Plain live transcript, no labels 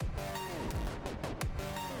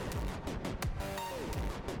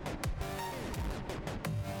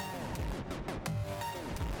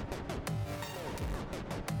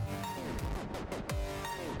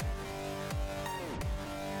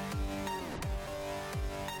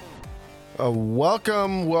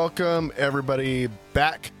Welcome everybody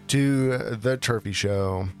back to the Terrphys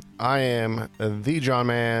Show. I am the John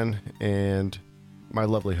Man and my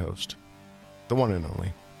lovely host, the one and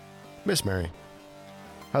only, Miss Mary.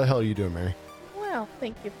 How the hell are you doing, Mary? Well,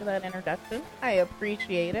 thank you for that introduction. I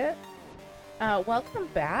appreciate it. Welcome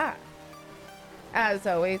back. As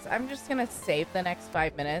always, I'm just going to save the next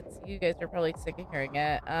 5 minutes. You guys are probably sick of hearing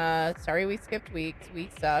it. Sorry we skipped weeks. We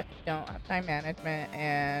suck. Don't have time management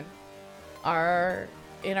and are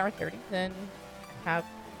in our 30s and have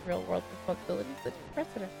real world responsibilities that take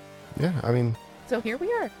precedent. Yeah, I mean... So here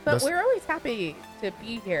we are. But we're always happy to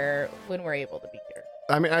be here when we're able to be here.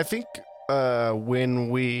 I mean, I think when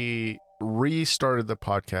we restarted the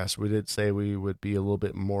podcast, we did say we would be a little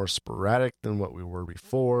bit more sporadic than what we were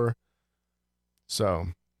before. So,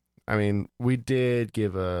 I mean, we did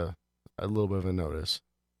give a little bit of a notice.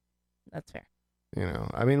 That's fair. You know,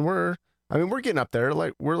 we're getting up there.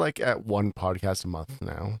 Like, we're like at one podcast a month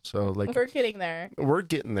now. So, like, we're getting there. We're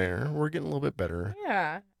getting there. We're getting a little bit better.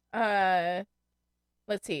 Yeah.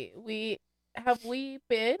 Let's see. Have we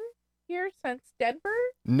been here since Denver?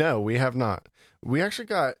 No, we have not. We actually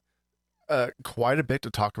got quite a bit to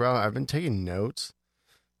talk about. I've been taking notes,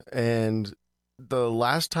 and the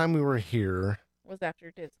last time we were here was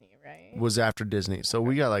after Disney, right? Was after Disney. So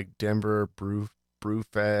we got like Denver Brew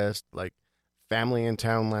Fest, like family in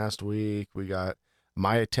town last week. We got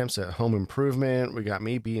my attempts at home improvement. We got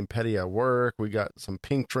me being petty at work. We got some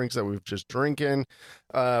pink drinks that we've just drinking.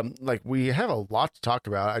 Like, we have a lot to talk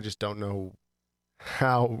about. I just don't know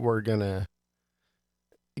how we're gonna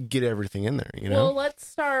get everything in there, you know? Well, let's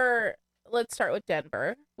start with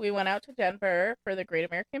Denver. We went out to Denver for the Great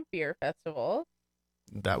American Beer Festival.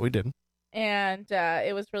 That we did. And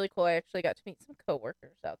it was really cool. I actually got to meet some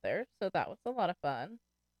coworkers out there, so that was a lot of fun.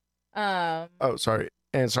 Oh, sorry.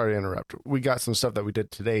 And sorry to interrupt. We got some stuff that we did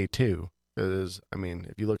today, too. Because, I mean,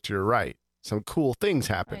 if you look to your right, some cool things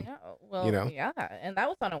happen. I know. Well, you know? Yeah. And that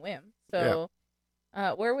was on a whim. So,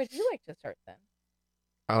 where would you like to start then?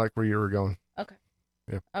 I like where you were going. Okay.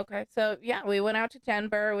 Yeah. Okay. So, yeah, we went out to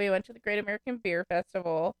Denver. We went to the Great American Beer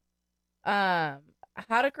Festival. Had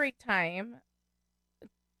a great time.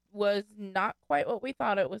 Was not quite what we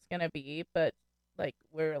thought it was going to be, but, like,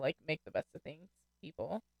 we're, like, make the best of things,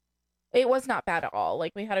 people. It was not bad at all.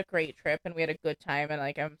 Like, we had a great trip and we had a good time, and,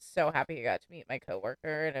 like, I'm so happy I got to meet my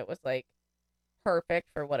coworker, and it was, like, perfect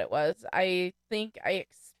for what it was. I think I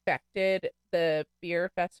expected the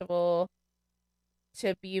beer festival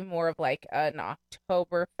to be more of, like, an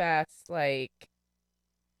Oktoberfest, like,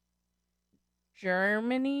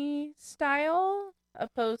 Germany style,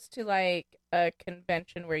 opposed to, like, a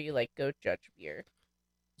convention where you, like, go judge beer.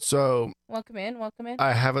 So, welcome in.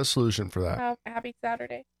 I have a solution for that. Happy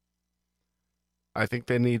Saturday. I think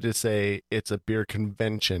they need to say it's a beer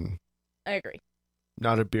convention. I agree.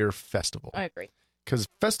 Not a beer festival. I agree. Because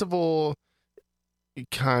festival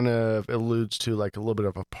kind of alludes to like a little bit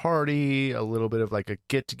of a party, a little bit of like a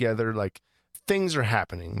get together, like things are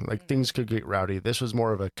happening, like things could get rowdy. This was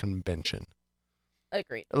more of a convention.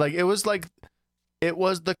 Agreed. Like it was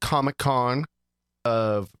the Comic-Con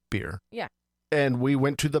of beer. Yeah. And we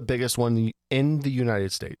went to the biggest one in the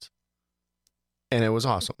United States. And it was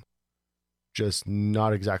awesome. Just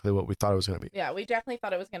not exactly what we thought it was going to be. Yeah, we definitely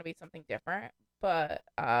thought it was going to be something different, but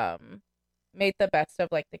made the best of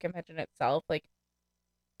like the convention itself. Like,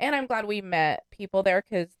 and I'm glad we met people there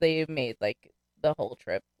because they made like the whole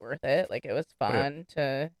trip worth it. Like, it was fun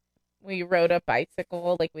we rode a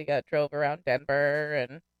bicycle. Like, we drove around Denver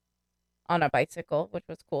and on a bicycle, which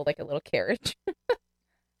was cool, like a little carriage.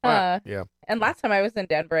 Yeah. And last time I was in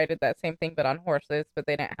Denver, I did that same thing, but on horses, but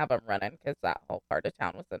they didn't have them running because that whole part of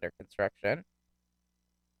town was under construction.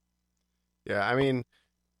 Yeah, I mean,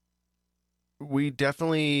 we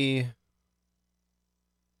definitely,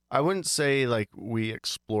 I wouldn't say like we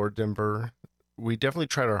explored Denver. We definitely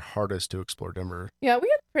tried our hardest to explore Denver. Yeah, we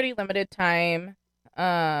had pretty limited time.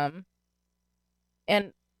 And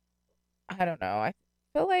I don't know, I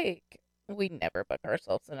feel like we never book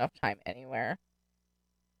ourselves enough time anywhere.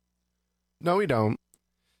 No, we don't.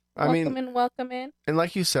 Welcome in. And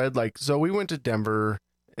like you said, like, so we went to Denver,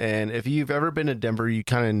 and if you've ever been to Denver, you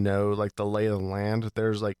kind of know, like, the lay of the land.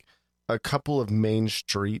 There's, like, a couple of main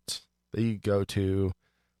streets that you go to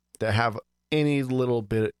that have any little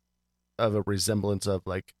bit of a resemblance of,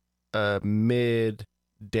 like, a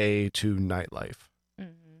mid-day to nightlife.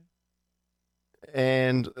 Mm-hmm.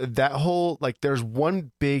 And that whole, like, there's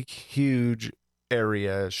one big, huge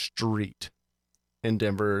street in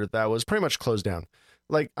Denver that was pretty much closed down.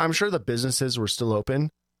 Like, I'm sure the businesses were still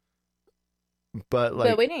open, but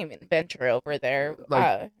like, we didn't even venture over there.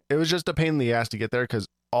 Like, it was just a pain in the ass to get there because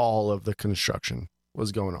all of the construction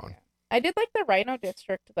was going on. I did like the Rhino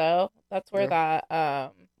District though. That's where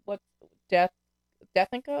that what's Death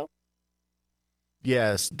and Co.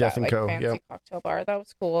 Yes, Death and Co. Fancy cocktail bar. That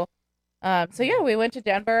was cool. So yeah, we went to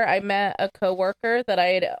Denver. I met a coworker that I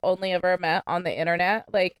had only ever met on the internet.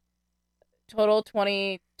 Like total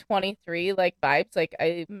 2023 like vibes. Like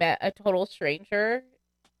I met a total stranger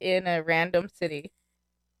in a random city.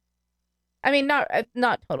 I mean,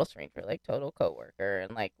 not total stranger, like total coworker,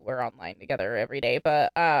 and like we're online together every day.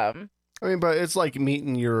 But I mean, but it's like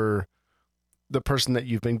meeting the person that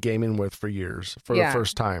you've been gaming with for years for the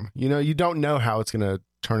first time. You know, you don't know how it's gonna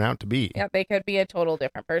turn out to be. Yeah, they could be a total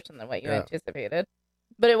different person than what you anticipated.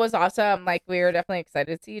 But it was awesome. Like we were definitely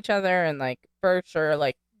excited to see each other, and like for sure,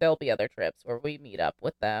 like there'll be other trips where we meet up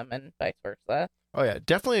with them and vice versa. Oh yeah,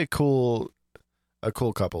 definitely a cool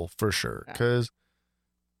couple for sure. Because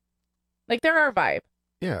like they're our vibe.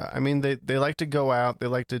 Yeah, I mean they like to go out. They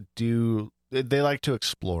like to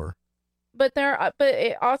explore. But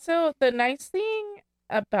it also the nice thing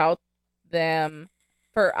about them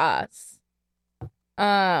for us,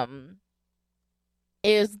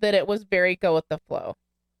 is that it was very go with the flow,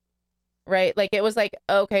 right? Like it was like,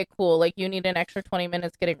 okay, cool. Like you need an extra 20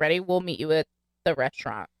 minutes getting ready. We'll meet you at the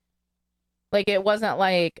restaurant. Like it wasn't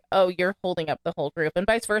like, oh, you're holding up the whole group, and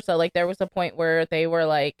vice versa. Like there was a point where they were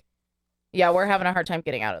like, yeah, we're having a hard time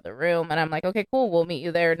getting out of the room, and I'm like, okay, cool. We'll meet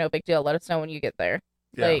you there. No big deal. Let us know when you get there.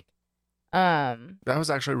 Yeah. Like. That was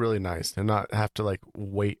actually really nice to not have to like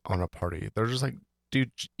wait on a party. They're just like, dude,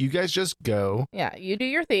 you guys just go. Yeah, you do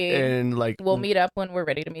your thing, and like we'll meet up when we're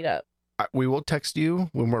ready to meet up. We will text you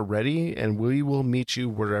when we're ready, and we will meet you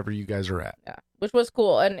wherever you guys are at. Yeah, which was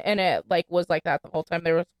cool, and it like was like that the whole time.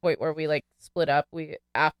 There was a point where we like split up.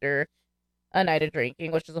 After a night of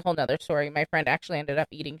drinking, which is a whole nother story. My friend actually ended up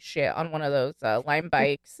eating shit on one of those Lime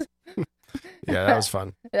bikes. Yeah, that was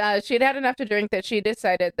fun. She'd had enough to drink that she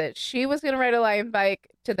decided that she was going to ride a Lime bike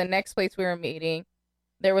to the next place we were meeting.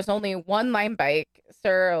 There was only one Lime bike,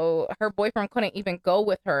 so her boyfriend couldn't even go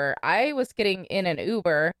with her. I was getting in an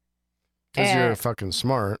Uber. Because you're fucking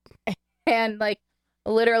smart. And like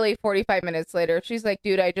literally 45 minutes later, she's like,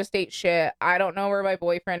 dude, I just ate shit. I don't know where my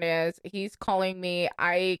boyfriend is. He's calling me.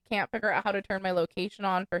 I can't figure out how to turn my location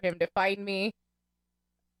on for him to find me.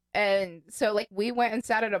 And so, like, we went and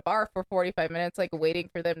sat at a bar for 45 minutes, like, waiting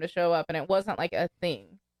for them to show up, and it wasn't, like, a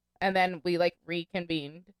thing. And then we, like,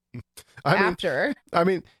 reconvened after. I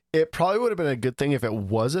mean, it probably would have been a good thing if it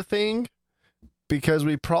was a thing, because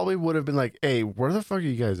we probably would have been like, hey, where the fuck are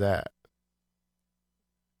you guys at?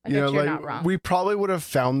 You know, you're not wrong. We probably would have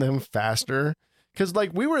found them faster, because,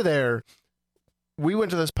 like, we were there. We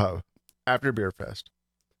went to this pub after Beer Fest.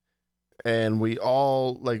 And we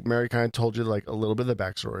all, like, Mary kind of told you, like, a little bit of the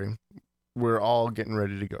backstory. We're all getting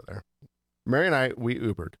ready to go there. Mary and I, we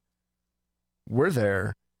Ubered. We're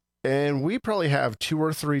there, and we probably have 2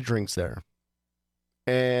 or 3 drinks there.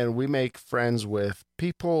 And we make friends with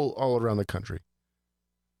people all around the country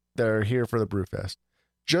that are here for the Brewfest.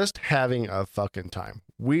 Just having a fucking time.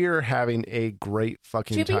 We're having a great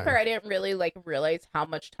fucking time. To be fair, I didn't really, like, realize how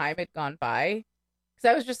much time had gone by.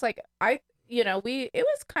 Because I was just like, it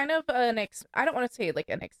was kind of I don't want to say like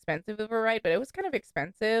an expensive of a ride, but it was kind of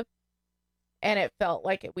expensive. And it felt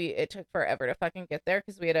like it took forever to fucking get there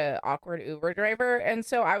because we had an awkward Uber driver. And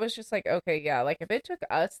so I was just like, okay, yeah, like if it took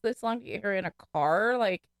us this long to get here in a car,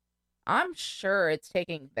 like I'm sure it's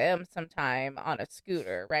taking them some time on a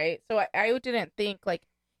scooter, right? So I didn't think like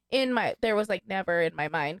there was like never in my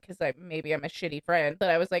mind, because maybe I'm a shitty friend, but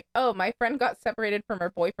I was like, oh, my friend got separated from her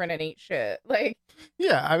boyfriend and ate shit. Like,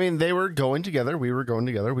 yeah, I mean, they were going together. We were going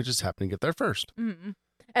together. We just happened to get there first. Mm-hmm.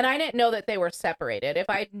 And I didn't know that they were separated. If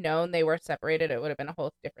I'd known they were separated, it would have been a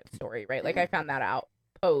whole different story, right? Like I found that out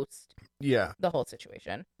post the whole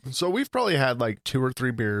situation. So we've probably had like 2 or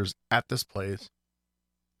 3 beers at this place.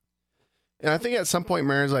 And I think at some point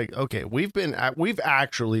Mary's like, okay, we've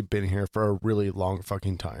actually been here for a really long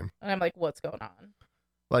fucking time. And I'm like, what's going on?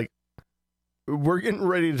 Like, we're getting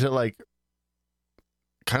ready to like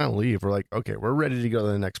kind of leave. We're like, okay, we're ready to go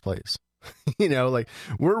to the next place. You know, like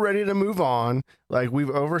we're ready to move on. Like we've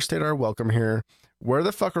overstayed our welcome here. Where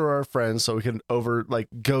the fuck are our friends so we can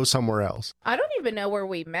go somewhere else? I don't even know where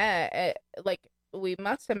we met. We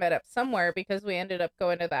must have met up somewhere because we ended up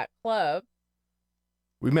going to that club.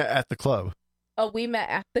 We met at the club. Oh, we met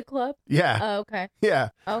at the club? Yeah. Oh, okay. Yeah.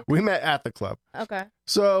 Okay. We met at the club. Okay.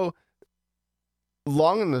 So,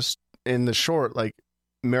 long in the short, like,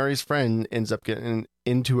 Mary's friend ends up getting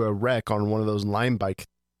into a wreck on one of those Lime bike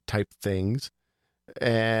type things.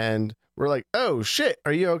 And we're like, oh, shit,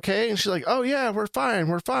 are you okay? And she's like, oh, yeah, we're fine.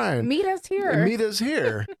 We're fine. Meet us here. Meet us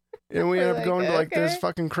here. And we ended up Like, going to like this okay.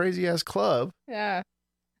 fucking crazy ass club. Yeah.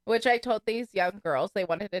 Which I told these young girls they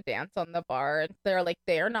wanted to dance on the bar, and they're like,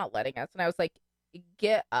 they're not letting us. And I was like,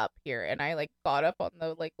 get up here. And I like got up on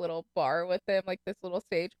the like little bar with them, like this little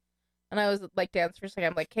stage. And I was like, dance for a second.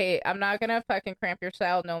 I'm like, hey, I'm not gonna fucking cramp your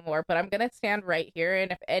style no more, but I'm gonna stand right here.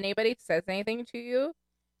 And if anybody says anything to you,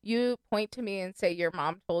 you point to me and say your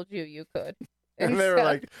mom told you you could. And And they were so,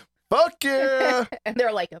 like, fuck yeah. and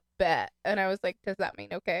they're like, a bet. And I was like, does that mean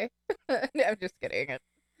okay? I'm just kidding.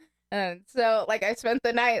 And so, like, I spent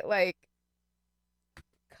the night, like,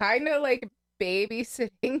 kind of like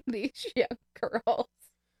babysitting these young girls,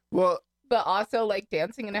 Well, but also like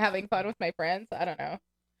dancing and having fun with my friends. I don't know.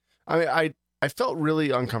 I mean, I felt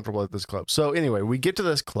really uncomfortable at this club. So anyway, we get to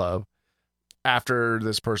this club after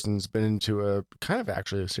this person's been into a kind of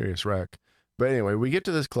actually a serious wreck. But anyway, we get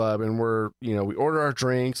to this club and we order our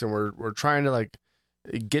drinks and we're trying to like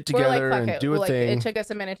get We're like, together fuck and it. do a Like, thing. it took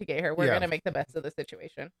us a minute to get here. We're Yeah. gonna make the best of the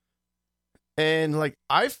situation. And like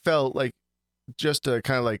I felt like just a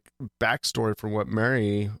kind of like backstory from what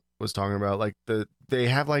Mary was talking about, like they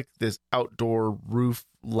have like this outdoor roof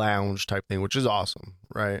lounge type thing, which is awesome,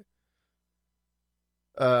 right?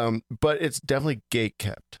 But it's definitely gate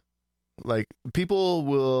kept. Like people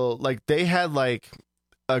will like they had like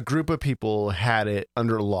a group of people had it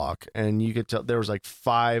under lock, and you could tell there was like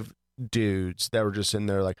 5 dudes that were just sitting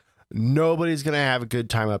there like nobody's gonna have a good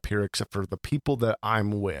time up here except for the people that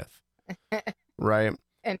I'm with, right?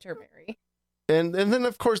 Enter Mary. And then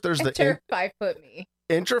of course there's Enter 5 foot me.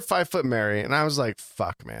 enter 5 foot Mary, and I was like,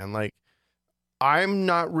 fuck, man, like I'm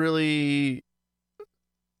not really.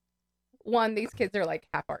 One, these kids are like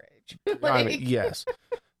half our age. I mean, yes,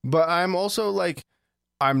 but I'm also like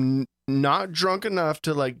I'm not drunk enough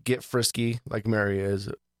to like get frisky like Mary is,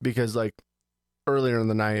 because like earlier in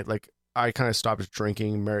the night, like I kind of stopped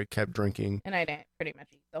drinking. Mary kept drinking, And I didn't pretty much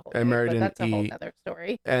eat the whole and day, Mary but didn't that's a whole eat. other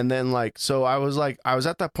story. And then like so I was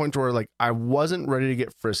at that point where like I wasn't ready to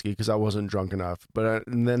get frisky because I wasn't drunk enough, but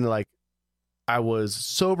and then like I was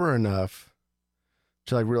sober enough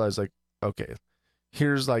to like realize like, okay,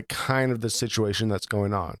 here's like kind of the situation that's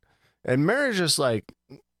going on. And Mary's just like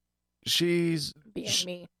she's Being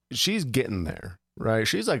me. she's getting there, right?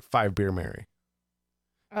 She's like 5 beer Mary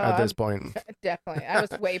at this point. Definitely. I was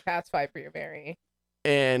way past 5 for your Mary.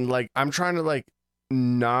 And like I'm trying to like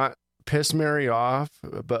not piss Mary off,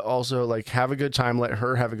 but also like have a good time, let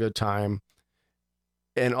her have a good time.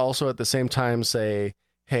 And also at the same time say,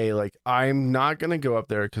 hey, like I'm not going to go up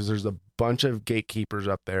there because there's a bunch of gatekeepers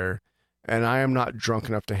up there and I am not drunk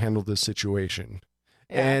enough to handle this situation.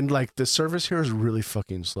 Yeah. And like the service here is really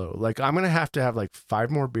fucking slow. Like I'm going to have like 5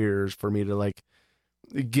 more beers for me to like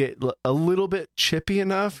get a little bit chippy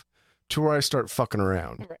enough to where I start fucking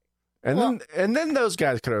around. Right. And then those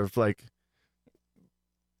guys could have like,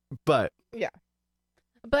 but Yeah.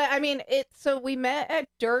 But I mean, so we met at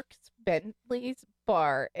Dirk Bentley's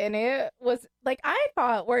bar, and it was like, I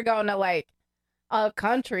thought we're going to like a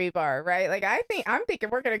country bar, right? Like I'm thinking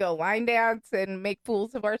we're gonna go line dance and make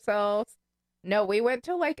fools of ourselves. No, we went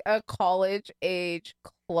to like a college age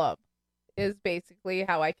club. Is basically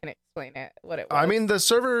how I can explain it. What it was. I mean, the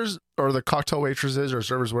servers or the cocktail waitresses or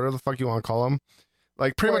servers, whatever the fuck you want to call them,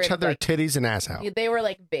 like pretty much had their like, titties and ass out. They were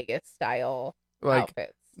like Vegas style Like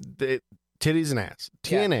outfits. the titties and ass.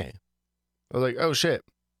 TNA. I was like, oh shit.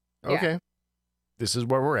 Okay. Yeah. This is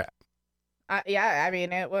where we're at. Yeah, I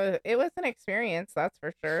mean, it was an experience, that's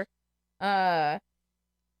for sure. Then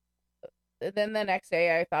the next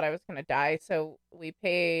day I thought I was gonna die, so we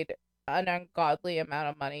paid an ungodly amount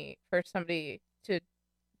of money for somebody to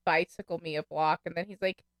bicycle me a block, and then he's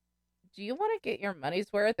like, do you want to get your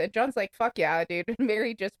money's worth? And John's like, fuck yeah, dude.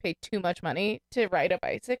 Mary just paid too much money to ride a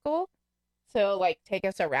bicycle, so like take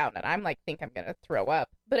us around. And I'm like, think I'm gonna throw up,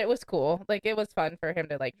 but it was cool. Like it was fun for him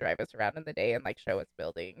to like drive us around in the day and like show us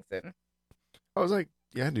buildings. And I was like,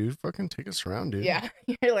 yeah, dude, fucking take us around, dude. yeah,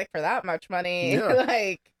 you're like, for that much money. Yeah.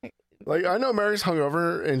 like I know Mary's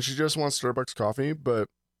hungover and she just wants Starbucks coffee, but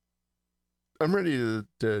I'm ready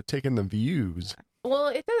to take in the views. well,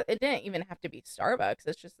 it didn't even have to be Starbucks.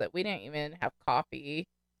 It's just that we didn't even have coffee.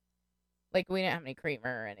 Like we didn't have any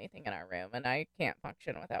creamer or anything in our room, and I can't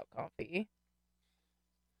function without coffee.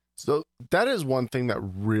 So that is one thing that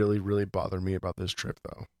really, really bothered me about this trip,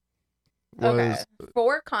 though. Okay.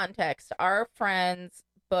 For context, our friends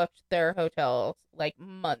booked their hotels like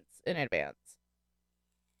months in advance.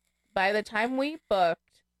 By the time we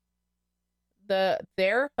booked,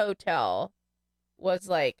 their hotel was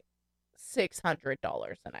like $600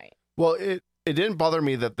 a night. Well, it didn't bother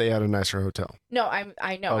me that they had a nicer hotel. No,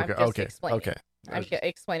 I know. Okay, I'm just okay, explaining. okay. I'm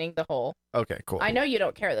explaining the whole. Okay, cool. I know you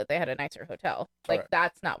don't care that they had a nicer hotel. Like,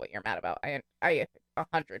 that's not what you're mad about. I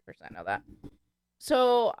 100% know that.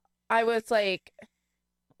 So I was like,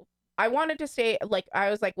 I wanted to stay, like, I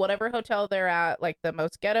was like, whatever hotel they're at, like the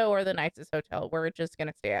most ghetto or the nicest hotel, we're just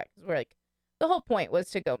gonna stay at, because we're like, the whole point was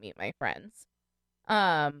to go meet my friends.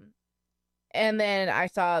 And then I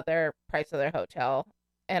saw their price of their hotel,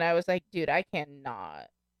 and I was like, dude, I cannot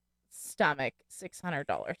stomach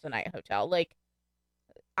 $600 a night hotel. Like,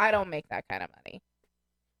 I don't make that kind of money.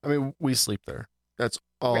 I mean, we sleep there. That's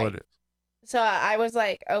all it is. So I was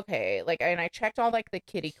like, okay, like, and I checked all like the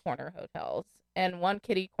kitty corner hotels, and one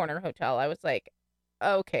kitty corner hotel, I was like,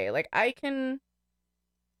 okay, like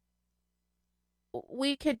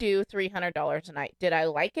we could do $300 a night. Did I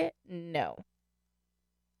like it? No.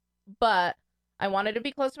 But I wanted to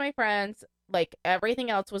be close to my friends. Like, everything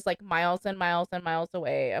else was like miles and miles and miles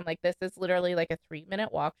away. I'm like, this is literally like a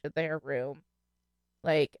 3-minute walk to their room.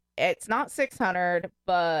 Like, it's not 600,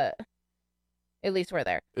 but at least we're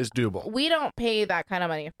there. It's doable. We don't pay that kind of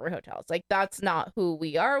money for hotels. Like, that's not who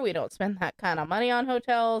we are. We don't spend that kind of money on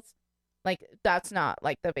hotels. Like, that's not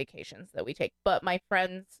like the vacations that we take. But my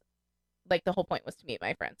friends, like, the whole point was to meet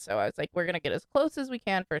my friends. So I was like, we're going to get as close as we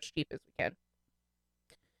can for as cheap as we can.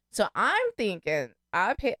 So I'm thinking,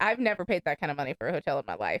 I've never paid that kind of money for a hotel in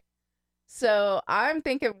my life. So I'm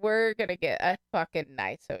thinking we're going to get a fucking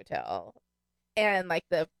nice hotel. And like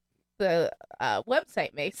the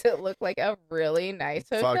website makes it look like a really nice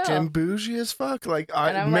hotel. Fucking bougie as fuck. Like,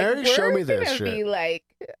 Mary showed me this shit. Be like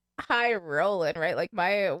high rolling, right? Like,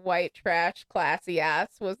 my white trash classy ass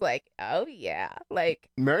was like, oh yeah. Like,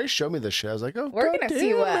 Mary showed me this shit. I was like, oh, we're going to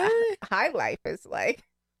see what Mary. high life is like.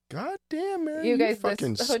 God damn, Mary. You guys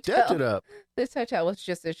fucking stepped it up. This hotel was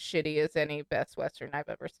just as shitty as any Best Western I've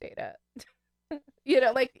ever stayed at. You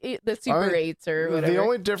know, like the Super 8s or whatever. The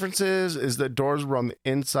only difference is that doors were on the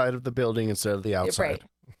inside of the building instead of the outside.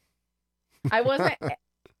 Right. I wasn't,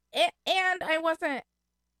 and I wasn't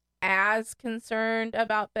as concerned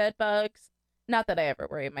about bed bugs. Not that I ever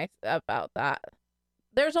worry about that.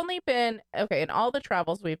 There's only been, in all the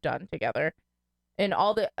travels we've done together, in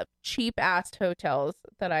all the cheap-ass hotels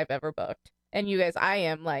that I've ever booked, and you guys,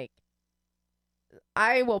 I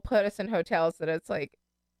will put us in hotels that it's like,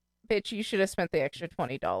 bitch, you should have spent the extra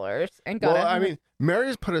 $20 and got. Well, I mean,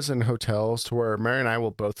 Mary's put us in hotels to where Mary and I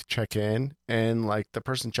will both check in, and like the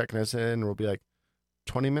person checking us in will be like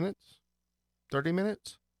 20 minutes, 30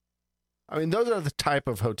 minutes. I mean, those are the type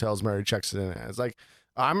of hotels Mary checks it in as. Like,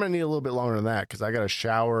 I'm gonna need a little bit longer than that because I got to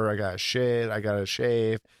shower, I got to shit, I got to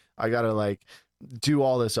shave, I got to like do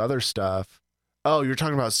all this other stuff. Oh, you're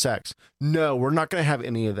talking about sex? No, we're not gonna have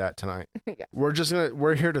any of that tonight. Yeah.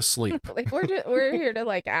 We're here to sleep. Like, we're here to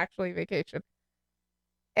like actually vacation.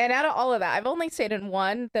 And out of all of that, I've only stayed in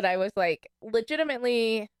one that I was like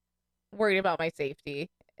legitimately worried about my safety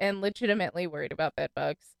and legitimately worried about bed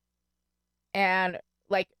bugs, and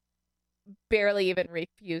like barely even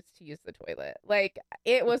refused to use the toilet. Like,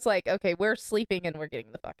 it was like, okay, we're sleeping and we're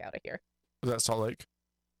getting the fuck out of here. Was that Salt Lake?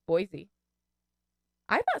 Boise.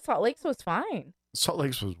 I thought Salt Lakes was fine. Salt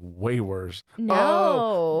Lakes was way worse. No.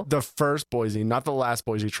 Oh, the first Boise, not the last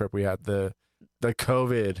Boise trip we had. The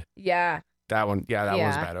COVID. Yeah. That one. Yeah, that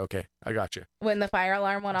was bad. Okay, I got you. When the fire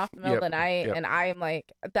alarm went off in the middle of the night, and I'm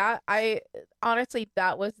like, honestly,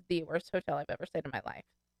 that was the worst hotel I've ever stayed in my life.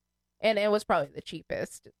 And it was probably the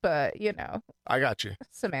cheapest, but you know. I got you.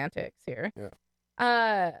 Semantics here.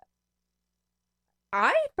 Yeah.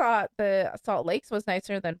 I thought the Salt Lakes was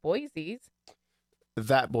nicer than Boise's.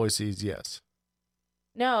 That Boise's, yes.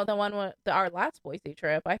 No, the one with our last Boise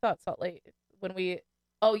trip. I thought Salt Lake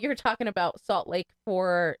Oh, you're talking about Salt Lake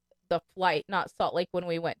for the flight, not Salt Lake when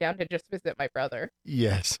we went down to just visit my brother.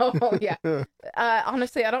 Yes. Oh yeah.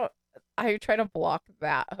 Honestly, I try to block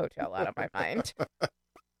that hotel out of my mind.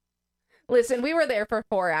 Listen, we were there for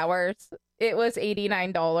 4 hours. It was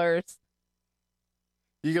 $89.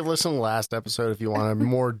 You can listen to the last episode if you want a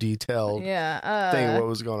more detailed thing of what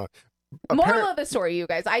was going on. Moral of the story, you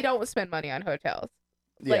guys, I don't spend money on hotels.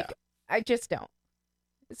 Like, I just don't.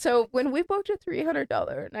 So when we booked a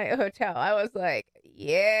 $300 a night hotel, I was like,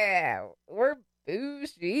 yeah, we're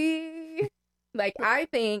bougie. Like, I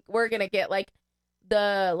think we're going to get like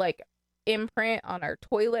the like imprint on our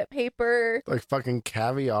toilet paper. Like fucking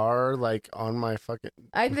caviar, like on my fucking.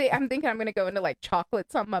 I'm thinking I'm going to go into like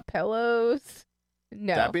chocolates on my pillows.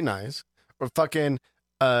 No. That'd be nice. Or fucking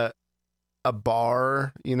a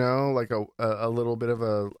bar, you know, like a little bit of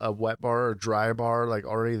a wet bar or dry bar, like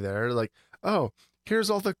already there. Like, oh, here's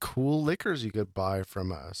all the cool liquors you could buy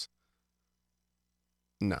from us.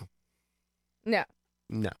 No. No.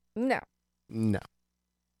 No. No. No.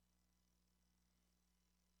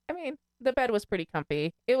 The bed was pretty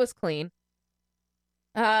comfy. It was clean.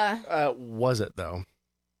 Was it though?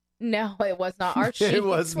 No, it was not. Our It sheets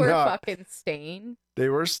was were not. fucking stained. They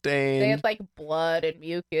were They stained. had like blood and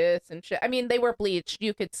mucus and shit. I mean, they were bleached.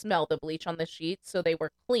 You could smell the bleach on the sheets, so they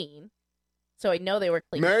were clean. So I know they were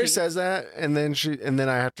clean. Mary sheets. says that, and then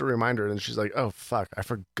I have to remind her, and she's like, "Oh fuck, I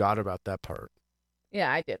forgot about that part."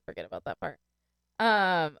 Yeah, I did forget about that part.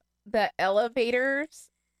 The elevators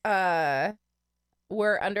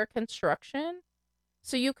were under construction.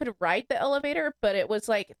 So you could ride the elevator, but it was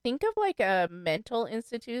like, think of like a mental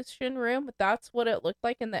institution room. That's what it looked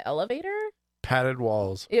like in the elevator. Padded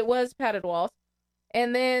walls, It was padded walls.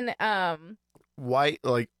 And then white,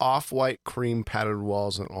 like off-white cream padded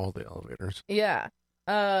walls in all the elevators. yeah.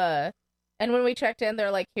 And when we checked in, they're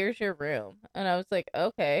like, here's your room. And I was like,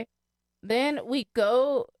 okay. Then we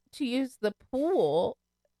go to use the pool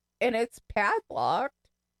and it's padlocked.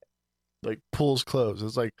 Like pool's closed.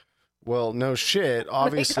 It's like, well, no shit.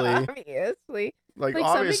 Obviously, Obviously. like Somebody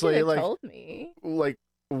obviously, could have like told me. like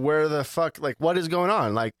where the fuck, like what is going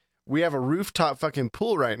on? Like we have a rooftop fucking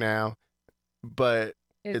pool right now, but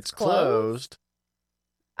it's closed.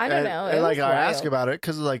 I don't know. And It like was I ask wild. about it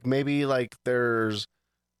because like maybe like there's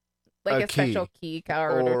Like a a special key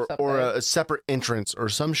card or something. or a separate entrance or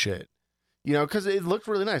some shit, you know, because it looked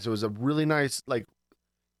really nice. It was a really nice, like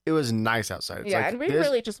it was nice outside. It's yeah, like, and we this,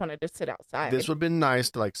 really just wanted to sit outside. this would have been nice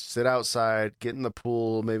to like sit outside, get in the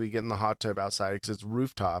pool, maybe get in the hot tub outside because it's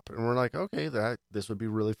rooftop, and we're like, okay, this would be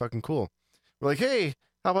really fucking cool. We're like, hey,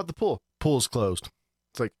 how about the pool? Pool's closed.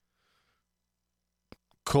 It's like,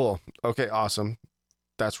 cool, okay, awesome,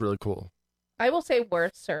 that's really cool. I will say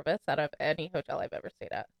worst service out of any hotel I've ever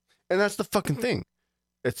stayed at. And that's the fucking thing.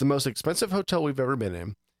 It's the most expensive hotel we've ever been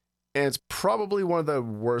in. And it's probably one of the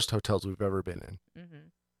worst hotels we've ever been in. Mm-hmm.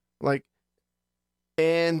 Like,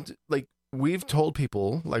 and like, we've told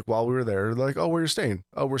people, like, while we were there, like, oh, where you're staying?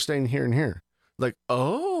 Oh, we're staying here and here. Like,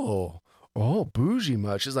 oh, bougie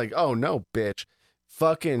much. It's like, oh, no, bitch.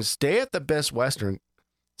 Fucking stay at the Best Western.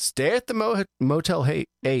 Stay at the Motel 8.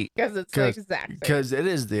 Because it's the exact same. Because it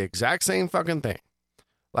is the exact same fucking thing.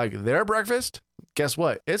 Like, their breakfast, guess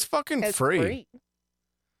what? It's fucking It's free.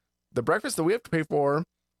 The breakfast that we have to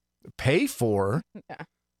pay for Yeah.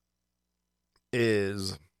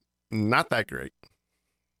 is not that great.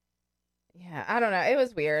 Yeah, I don't know. It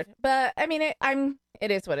was weird. But I mean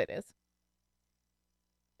it is what it is.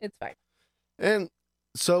 It's fine. And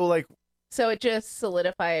so like So it just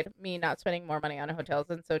solidified me not spending more money on hotels,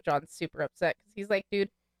 and so John's super upset because he's like, dude,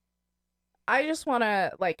 I just want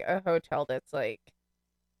a hotel that's like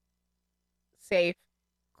safe,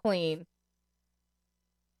 clean,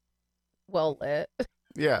 well lit.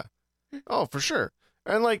 yeah. Oh, for sure.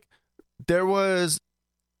 And like there was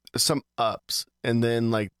some ups and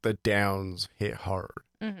then like the downs hit hard,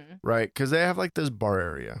 Mm-hmm. right? Because they have like this bar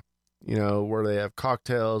area, you know, where they have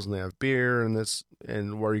cocktails and they have beer and this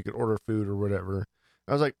and where you could order food or whatever.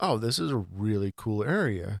 I was like, oh, this is a really cool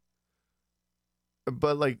area.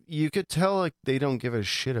 But like you could tell like they don't give a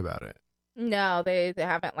shit about it. No, they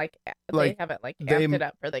haven't Like, they haven't they- amped it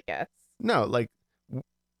up for the guests. No, like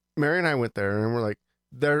Mary and I went there and we're like,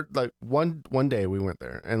 there like one day we went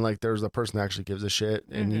there and like there's a person that actually gives a shit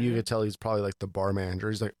and you Mhm. could tell he's probably like the bar manager.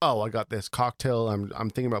 He's like, oh, I got this cocktail. I'm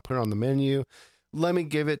thinking about putting it on the menu. Let me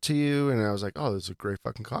give it to you. And I was like, oh, this is a great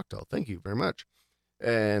fucking cocktail. Thank you very much.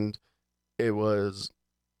 And it was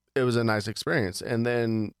a nice experience. And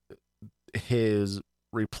then his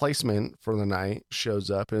replacement for the night shows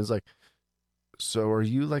up and is like, so are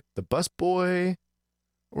you like the bus boy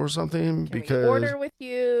or something? Can we order with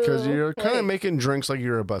you? Because you're kind of Like, making drinks like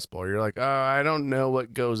you're a busboy. You're like, oh, I don't know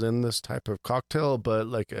what goes in this type of cocktail, but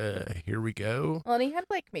like, here we go. well, and he had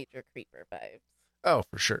like major creeper vibes. Oh,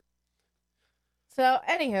 for sure. So,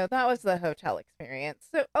 anywho, that was the hotel experience.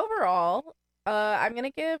 So, overall, I'm going to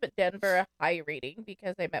give Denver a high rating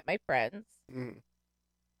because I met my friends. Mm.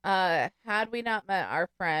 Had we not met our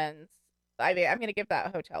friends, I mean, I'm going to give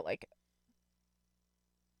that hotel like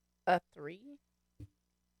a 3.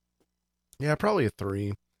 Yeah, probably a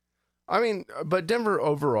 3. I mean, but Denver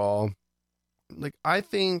overall, like, I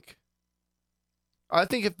think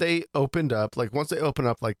if they opened up, like, once they open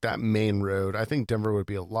up like that main road, I think Denver would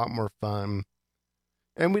be a lot more fun.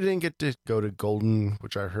 And we didn't get to go to Golden,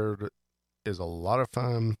 which I heard is a lot of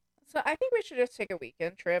fun. So, I think we should just take a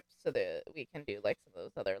weekend trip so that we can do like some of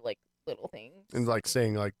those other like little things. And like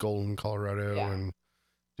saying like Golden, Colorado, Yeah. and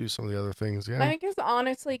do some of the other things. I Yeah. mean, because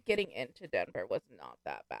honestly, getting into Denver was not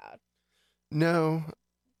that bad. No,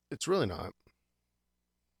 it's really not.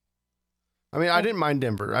 I mean, I didn't mind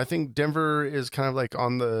Denver. I think Denver is kind of like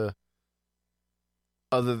on the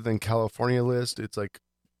other than California list. It's like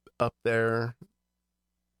up there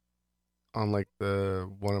on like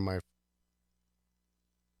one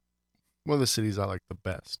of the cities I like the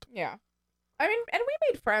best. Yeah. I mean, and we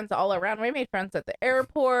made friends all around. We made friends at the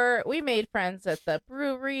airport. We made friends at the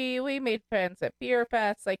brewery. We made friends at Beer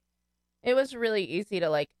Fest. Like, it was really easy to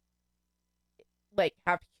like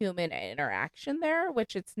have human interaction there,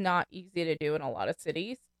 which it's not easy to do in a lot of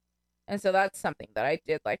cities. And so that's something that I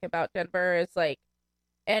did like about Denver is like,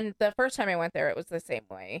 and the first time I went there, it was the same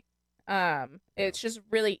way. It's just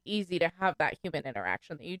really easy to have that human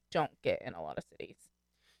interaction that you don't get in a lot of cities.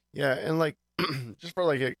 Yeah, and like just for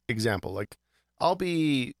like an example, like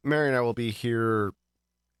Mary and I will be here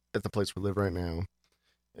at the place we live right now,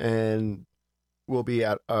 and we'll be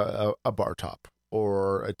at a bar top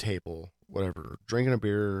or a table, whatever, drinking a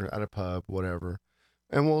beer at a pub, whatever,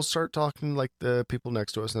 and we'll start talking like the people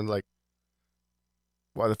next to us, and like,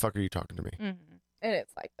 why the fuck are you talking to me? Mm-hmm. And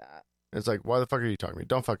it's like that. It's like, why the fuck are you talking to me?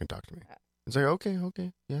 Don't fucking talk to me. Yeah. It's like,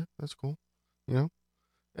 okay, yeah, that's cool, you know,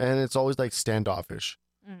 and it's always like standoffish.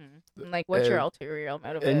 Mm-hmm. And like, what's your ulterior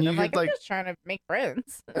motive? And I'm like, I'm just trying to make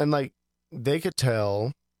friends. And like, they could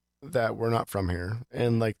tell that we're not from here,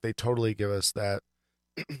 and like they totally give us that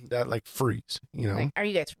like freeze, you know. Like, are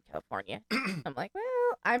you guys from California? I'm like, well,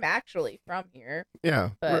 I'm actually from here.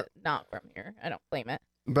 Yeah, but not from here. I don't claim it.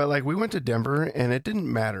 But like, we went to Denver, and it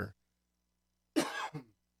didn't matter.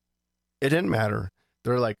 It didn't matter.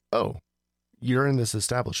 They're like, oh, you're in this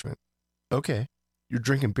establishment. Okay, you're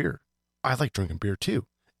drinking beer. I like drinking beer too,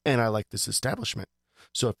 and I like this establishment.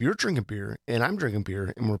 So if you're drinking beer and I'm drinking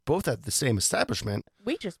beer and we're both at the same establishment,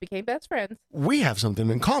 we just became best friends. We have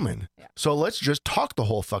something in common. Yeah. So let's just talk the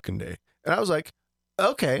whole fucking day. And I was like,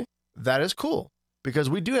 okay, that is cool because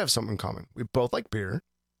we do have something in common. We both like beer.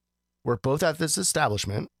 We're both at this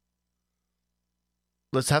establishment.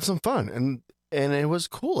 Let's have some fun. And it was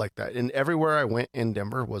cool like that. And everywhere I went in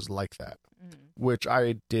Denver was like that, which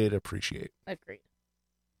I did appreciate. Agreed.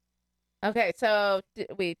 Okay, so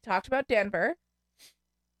we talked about Denver.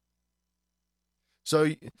 So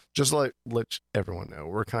just let everyone know,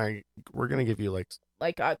 we're gonna give you like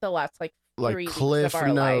the last 3 weeks cliff of our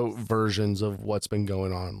note lives. versions of what's been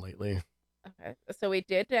going on lately. Okay, so we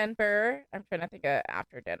did Denver. I'm trying to think of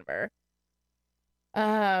after Denver.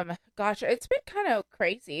 Gosh, it's been kind of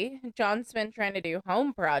crazy. John's been trying to do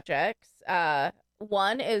home projects.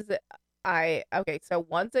 One is so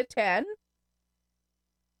one's a 10.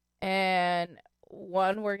 And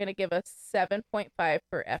one we're gonna give a 7.5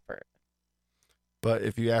 for effort. But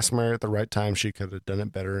if you ask Mary at the right time, she could have done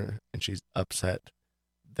it better, and she's upset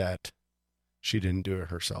that she didn't do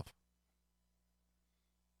it herself.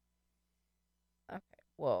 Okay,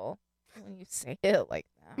 well, when you say it like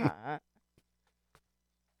that,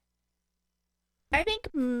 I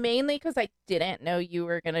think mainly because I didn't know you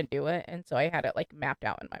were gonna do it, and so I had it like mapped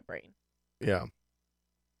out in my brain. Yeah.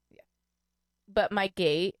 But my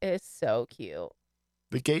gate is so cute.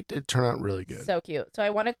 The gate did turn out really good. So cute. So I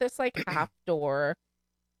wanted this like half door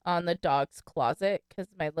on the dog's closet because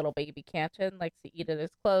my little baby Canton likes to eat at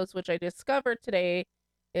his clothes, which I discovered today.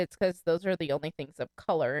 It's because those are the only things of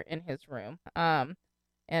color in his room. And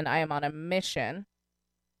I am on a mission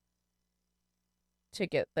to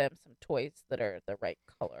get them some toys that are the right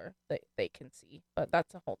color that they can see. But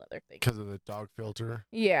that's a whole other thing. Because of the dog filter?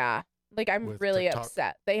 Yeah. Like, I'm really TikTok.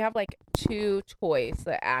 upset. They have, like, 2 toys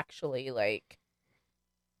that actually, like,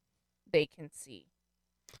 they can see.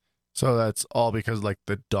 So that's all because, like,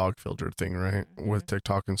 the dog filter thing, right? Mm-hmm. With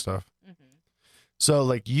TikTok and stuff. Mm-hmm. So,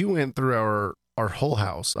 like, you went through our whole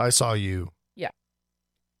house. I saw you. Yeah.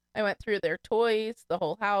 I went through their toys, the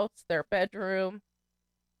whole house, their bedroom.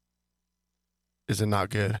 Is it not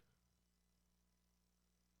good?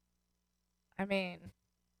 I mean...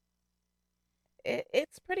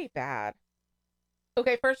 It's pretty bad.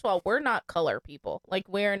 Okay, first of all, we're not color people. Like,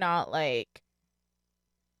 we're not, like...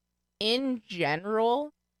 In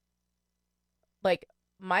general, like,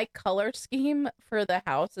 my color scheme for the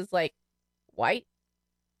house is, like, white,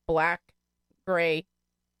 black, gray,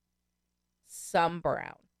 some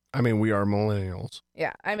brown. I mean, we are millennials.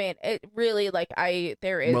 Yeah, I mean, it really, like,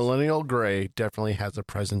 there is... Millennial gray definitely has a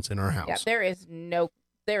presence in our house. Yeah, there is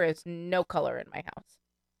no color in my house.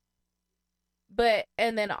 But,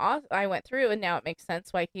 and then I went through, and now it makes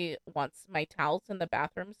sense why he wants my towels in the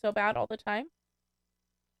bathroom so bad all the time.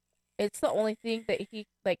 It's the only thing that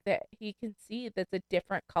he can see that's a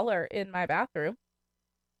different color in my bathroom.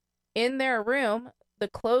 In their room, the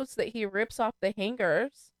clothes that he rips off the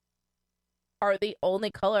hangers are the only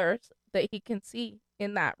colors that he can see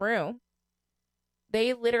in that room.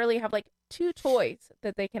 They literally have, like, 2 toys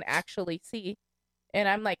that they can actually see. And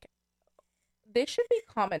I'm like, this should be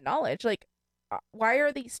common knowledge. Like, why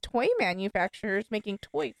are these toy manufacturers making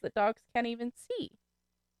toys that dogs can't even see?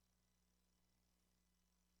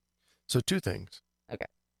 So 2 things. Okay.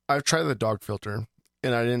 I've tried the dog filter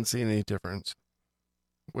and I didn't see any difference,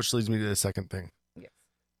 which leads me to the second thing. Yes.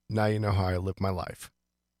 Now you know how I live my life.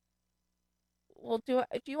 Well, do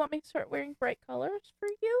you want me to start wearing bright colors for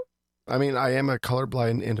you? I mean, I am a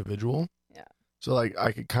colorblind individual. Yeah. So like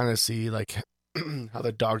I could kind of see like how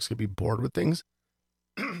the dogs could be bored with things.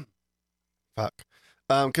 Fuck.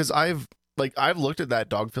 Cuz I've looked at that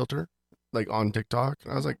dog filter like on TikTok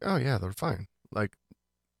and I was like, "Oh yeah, they're fine." Like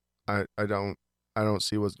I don't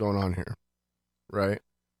see what's going on here. Right?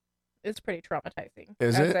 It's pretty traumatizing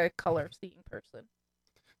Is as it? a color seeing person.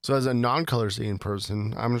 So as a non-color seeing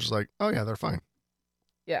person, I'm just like, "Oh yeah, they're fine."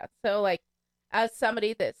 Yeah. So like as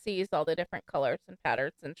somebody that sees all the different colors and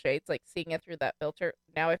patterns and shades, like seeing it through that filter,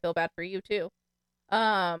 now I feel bad for you too.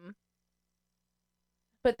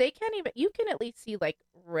 But they can't even, you can at least see like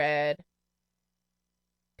red,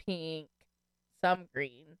 pink, some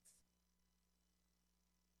greens,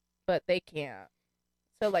 but they can't.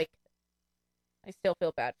 So like I still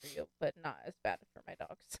feel bad for you, but not as bad for my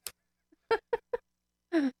dogs.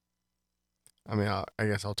 I mean, I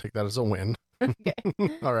guess I'll take that as a win. Okay.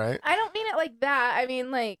 All right. I don't mean it like that. I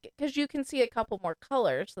mean like because you can see a couple more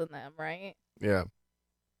colors than them, right? Yeah.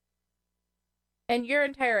 And your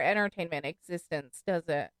entire entertainment existence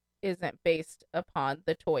isn't based upon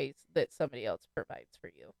the toys that somebody else provides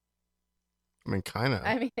for you. I mean, kind of.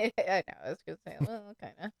 I mean, I know. I was gonna say, well,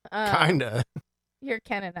 kind of. Kind of. You're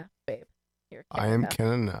Ken enough, babe. You're Ken I am enough.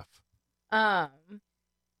 Ken enough. I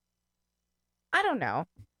don't know.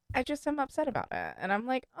 I just am upset about it. And I'm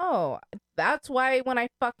like, oh, that's why when I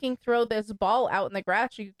fucking throw this ball out in the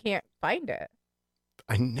grass, you can't find it.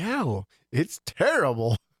 I know. It's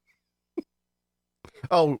terrible.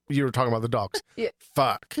 Oh, you were talking about the dogs. Yeah.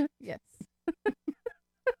 Fuck. Yes.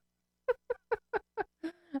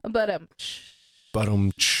 But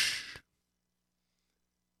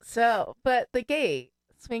So, but the gate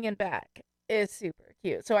swinging back is super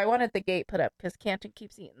cute. So I wanted the gate put up because Canton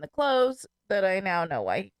keeps eating the clothes that I now know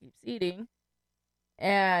why he keeps eating.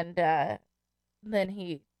 And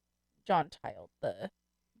then John tiled the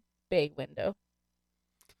bay window.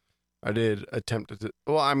 I did attempt to.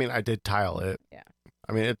 Well, I mean, I did tile it. Yeah.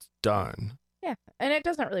 I mean, it's done. Yeah. And it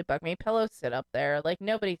doesn't really bug me. Pillows sit up there. Like,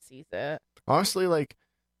 nobody sees it. Honestly, like,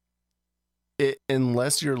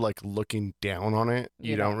 unless you're like looking down on it,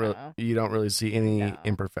 you don't really see any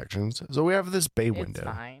imperfections. So we have this bay window.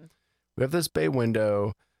 It's fine. We have this bay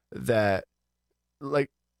window that, like,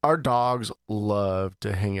 our dogs love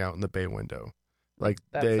to hang out in the bay window. Like,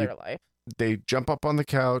 that's their life. They jump up on the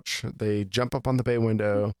couch, they jump up on the bay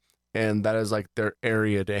window, and that is like their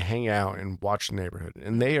area to hang out and watch the neighborhood.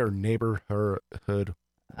 And they are neighborhood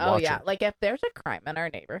Oh watching. yeah, like if there's a crime in our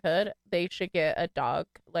neighborhood, they should get a dog,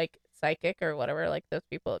 like psychic or whatever, like those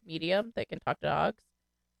people at Medium that can talk to dogs.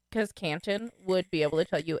 Because Canton would be able to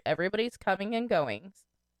tell you everybody's coming and goings.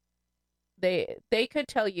 They could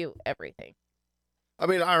tell you everything. I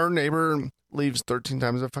mean, our neighbor leaves 13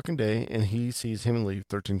 times a fucking day, and he sees him leave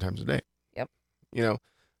 13 times a day. Yep. You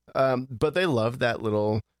know, but they love that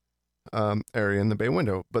little area in the bay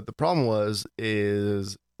window. But the problem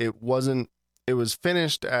is it was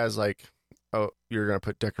finished as like, oh, you're gonna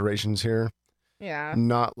put decorations here. Yeah.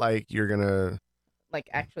 Not like you're gonna like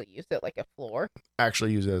actually use it like a floor.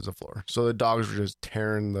 Actually use it as a floor. So the dogs were just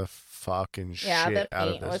tearing the fucking shit out of this. Yeah,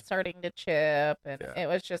 the paint was starting to chip, and it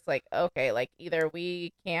was just like, okay, like either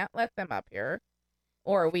we can't let them up here,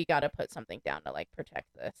 or we got to put something down to like protect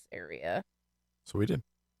this area. So we did,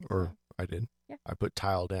 or I did. Yeah. I put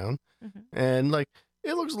tile down, and like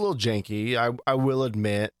it looks a little janky. I will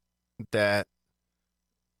admit that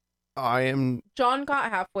John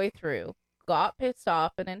got halfway through, got pissed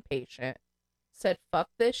off and impatient, said fuck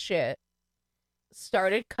this shit,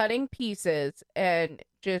 started cutting pieces, and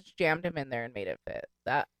just jammed him in there and made it fit.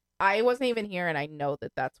 That I wasn't even here, and I know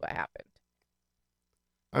that that's what happened.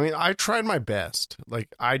 I mean, I tried my best.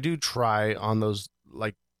 Like, I do try on those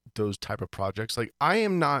type of projects. Like, I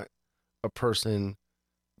am not a person.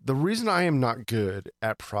 The reason I am not good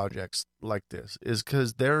at projects like this is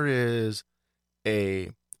because there is a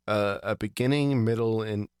beginning, middle,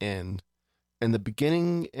 and end. And the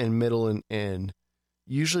beginning and middle and end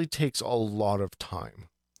usually takes a lot of time.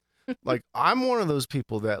 Like, I'm one of those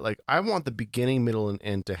people that, like, I want the beginning, middle, and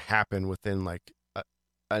end to happen within, like,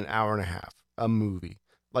 an hour and a half, a movie.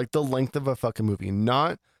 Like, the length of a fucking movie.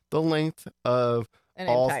 Not the length of an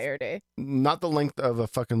entire day. Not the length of a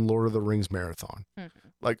fucking Lord of the Rings marathon.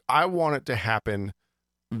 Like, I want it to happen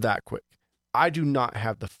that quick. I do not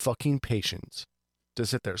have the fucking patience to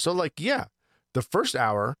sit there. So, like, yeah, The first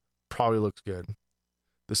hour probably looks good.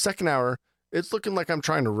 The second hour, it's looking like I'm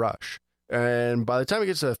trying to rush. And by the time it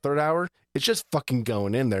gets to the third hour, it's just fucking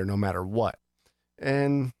going in there no matter what.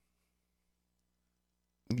 And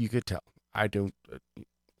you could tell. I don't.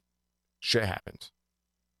 Shit happens.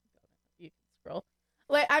 You can scroll.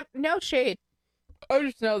 Like, I'm no shade. I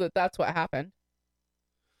just know that that's what happened.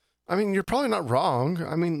 I mean, you're probably not wrong.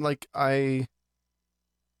 I mean, like, as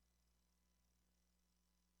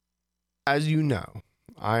you know,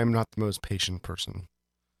 I am not the most patient person.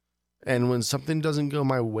 And when something doesn't go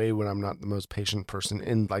my way, when I'm not the most patient person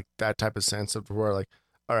in like that type of sense of where like,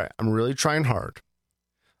 all right, I'm really trying hard.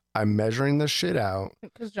 I'm measuring this shit out.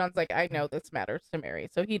 Because John's like, I know this matters to Mary.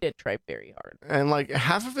 So he did try very hard. And like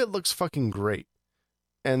half of it looks fucking great.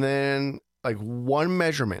 And then like one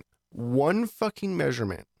fucking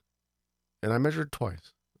measurement. And I measured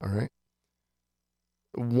twice. All right.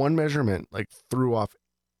 One measurement like threw off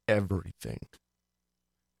everything.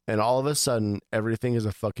 And all of a sudden, everything is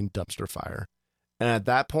a fucking dumpster fire. And at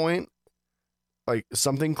that point, like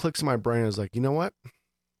something clicks in my brain. Is like, you know what?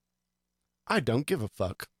 I don't give a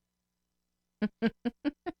fuck.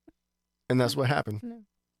 And that's what happened. No.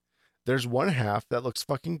 There's one half that looks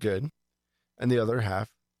fucking good, and the other half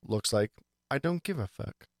looks like I don't give a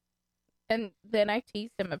fuck. And then I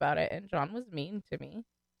teased him about it, and John was mean to me.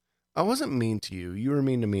 I wasn't mean to you. You were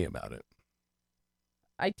mean to me about it.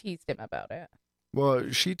 I teased him about it.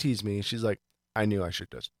 Well, she teased me. She's like, I knew I should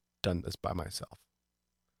have just done this by myself.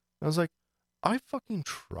 I was like, I fucking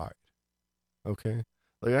tried. Okay?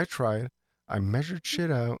 Like, I tried. I measured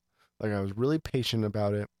shit out. Like, I was really patient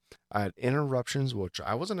about it. I had interruptions, which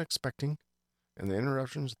I wasn't expecting. And the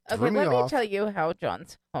interruptions threw me off. Let me tell you how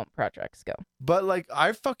John's home projects go. But, like,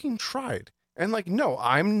 I fucking tried. And, like, no,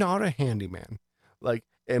 I'm not a handyman. Like,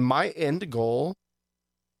 and my end goal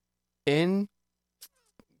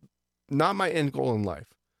not my end goal in life,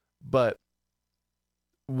 but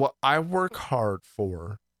what I work hard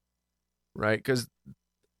for, right? Because,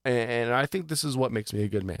 and I think this is what makes me a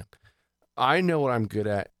good man. I know what I'm good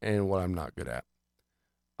at and what I'm not good at.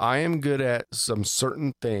 I am good at some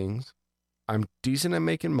certain things. I'm decent at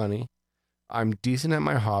making money. I'm decent at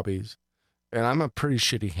my hobbies, and I'm a pretty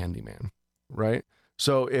shitty handyman, right?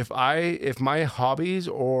 So if my hobbies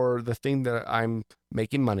or the thing that I'm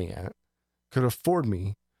making money at could afford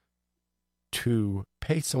me to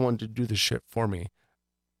pay someone to do the shit for me,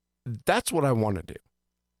 that's what I want to do.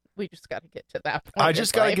 We just got to get to that point. I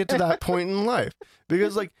just got to get to that point in life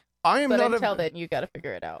because, like, I am but not. Until then, you got to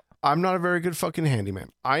figure it out. I'm not a very good fucking handyman.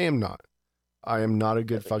 I am not a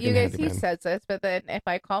good fucking handyman. He says this, but then if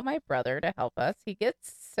I call my brother to help us, he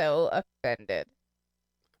gets so offended.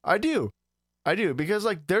 I do because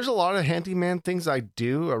like there's a lot of handyman things I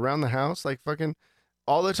do around the house, like fucking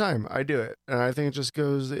all the time. I do it, and I think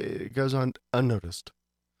it goes on unnoticed,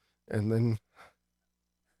 and then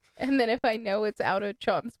if I know it's out of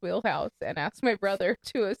John's wheelhouse and ask my brother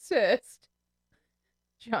to assist,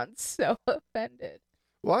 John's so offended.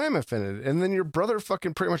 Well, I am offended, and then your brother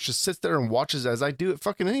fucking pretty much just sits there and watches as I do it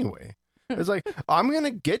fucking anyway. It's like, I'm going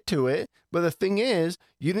to get to it, but the thing is,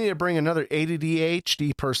 you need to bring another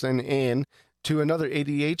ADHD person in to another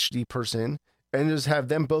ADHD person and just have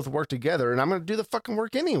them both work together, and I'm going to do the fucking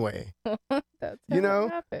work anyway. That's how it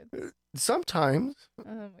happens. Sometimes.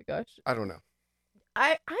 Oh my gosh. I don't know.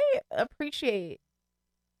 I appreciate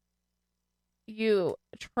you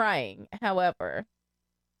trying, however,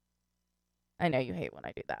 I know you hate when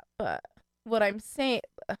I do that, but what I'm saying,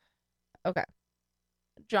 okay.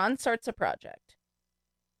 John starts a project,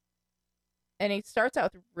 and he starts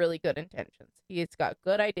out with really good intentions. He's got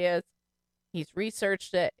good ideas. He's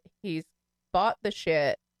researched it. He's bought the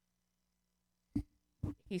shit.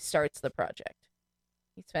 He starts the project.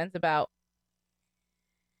 He spends about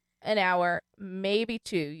an hour, maybe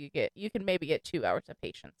two. You can maybe get 2 hours of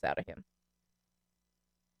patience out of him.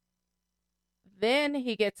 Then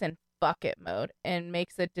he gets in bucket mode and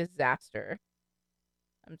makes a disaster.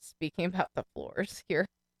 I'm speaking about the floors here.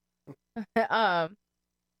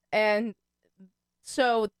 And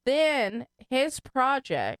so then his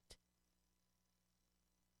project,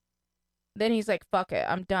 then he's like, fuck it,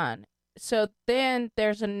 I'm done. So then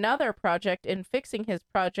there's another project in fixing his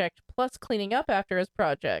project plus cleaning up after his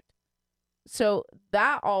project. So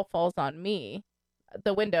that all falls on me.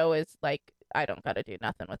 The window is like, I don't got to do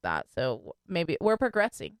nothing with that. So maybe we're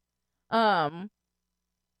progressing.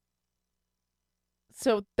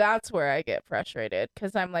 So that's where I get frustrated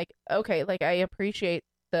because I'm like, okay, like I appreciate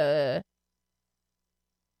the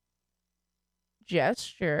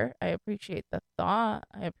gesture. I appreciate the thought.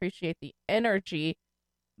 I appreciate the energy.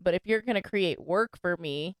 But if you're going to create work for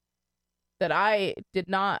me, that I did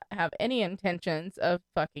not have any intentions of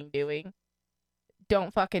fucking doing,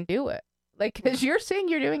 don't fucking do it. Like, because you're saying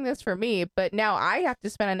you're doing this for me, but now I have to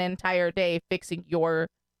spend an entire day fixing your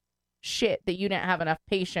shit that you didn't have enough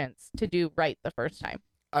patience to do right the first time.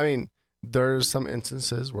 I mean, there's some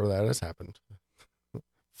instances where that has happened.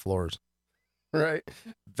 Floors, right?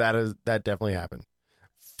 That definitely happened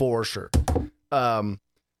for sure. But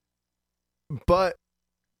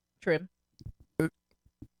Trim.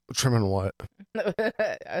 Trimming what?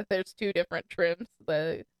 There's 2 different trims.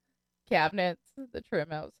 The cabinets, the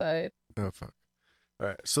trim outside. Oh, fuck. All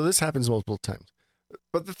right. So this happens multiple times.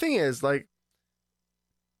 But the thing is, like,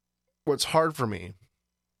 what's hard for me.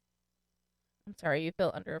 I'm sorry, you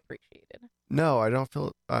feel underappreciated. No, I don't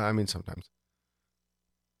feel. I mean, sometimes.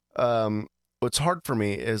 What's hard for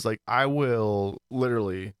me is, like, I will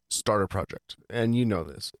literally start a project, and you know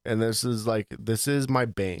this, and this is my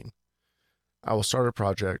bane. I will start a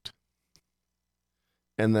project,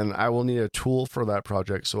 and then I will need a tool for that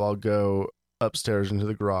project, so I'll go upstairs into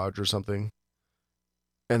the garage or something,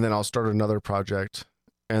 and then I'll start another project,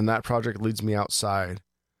 and that project leads me outside,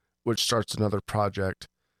 which starts another project.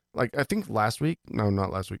 Like, I think not last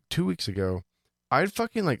week, 2 weeks ago, I had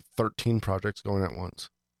fucking like 13 projects going at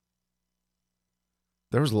once.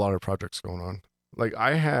 There was a lot of projects going on. Like,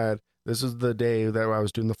 this is the day that I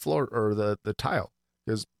was doing the floor or the tile,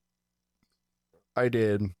 because I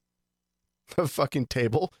did the fucking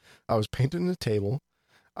table. I was painting the table.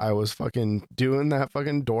 I was fucking doing that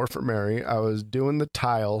fucking door for Mary. I was doing the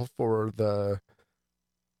tile for the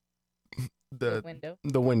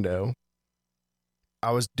window.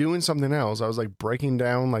 I was doing something else. I was like breaking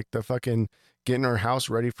down like the fucking getting our house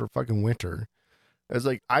ready for fucking winter. It's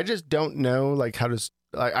like, I just don't know like how to,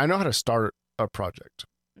 like, I know how to start a project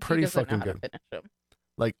pretty fucking good.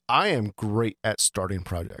 Like, I am great at starting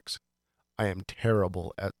projects. I am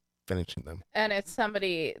terrible at finishing them. And it's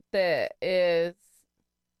somebody that is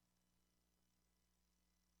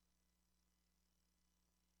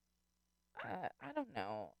I don't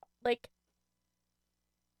know. Like,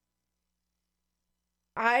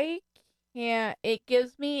 I can't, it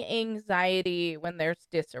gives me anxiety when there's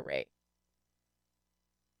disarray.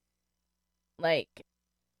 Like,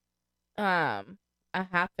 a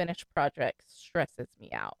half-finished project stresses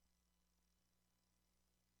me out.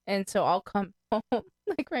 And so I'll come home,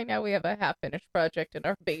 like right now we have a half-finished project in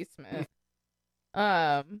our basement.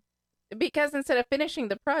 Because instead of finishing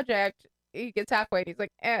the project, he gets halfway and he's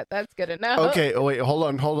like, that's good enough. Okay, wait, hold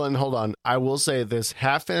on. I will say this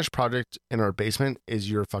half-finished project in our basement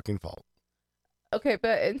is your fucking fault. Okay,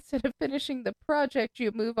 but instead of finishing the project,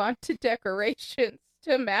 you move on to decorations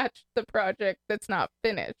to match the project that's not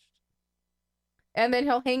finished. And then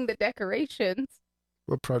he'll hang the decorations.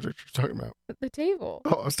 What project are you talking about? The table.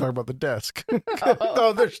 Oh, I was talking about the desk.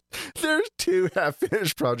 Oh, there's 2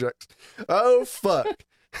 half-finished projects. Oh, fuck.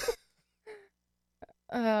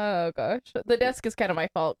 Oh, gosh. The desk is kind of my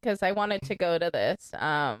fault because I wanted to go to this.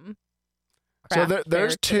 So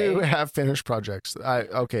there's 2 half-finished projects.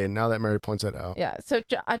 Okay, now that Mary points that out. Yeah, so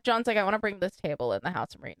John's like, I want to bring this table in the house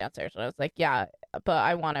and bring it downstairs. And I was like, yeah, but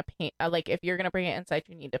I want to paint. Like, if you're going to bring it inside,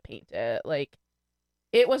 you need to paint it. Like,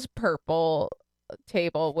 it was purple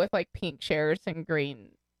table with, like, pink chairs and green,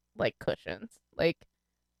 like, cushions. Like,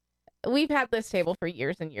 we've had this table for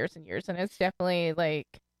years and years and years, and it's definitely,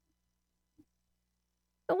 like,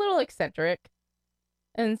 a little eccentric.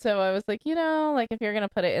 And so I was like, like, if you're going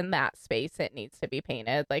to put it in that space, it needs to be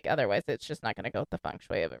painted. Like, otherwise it's just not going to go with the feng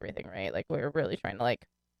shui of everything, right? Like, we're really trying to, like,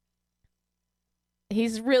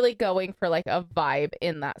 he's really going for, like, a vibe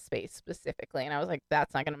in that space specifically. And I was like,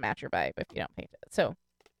 that's not going to match your vibe if you don't paint it. So,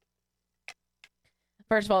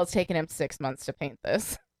 first of all, it's taken him 6 months to paint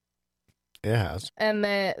this. It has. And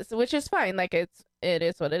then, which is fine. Like, it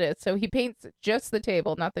is what it is. So he paints just the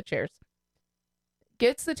table, not the chairs.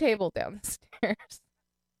 Gets the table down the stairs.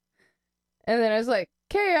 And then I was like,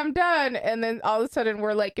 okay, I'm done. And then all of a sudden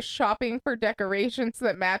we're like shopping for decorations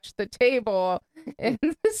that match the table. And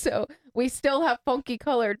so we still have funky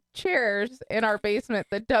colored chairs in our basement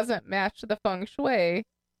that doesn't match the feng shui.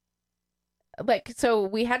 Like, so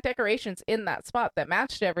we had decorations in that spot that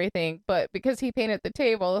matched everything. But because he painted the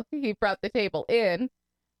table, he brought the table in,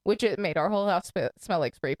 which it made our whole house smell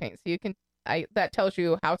like spray paint. So that tells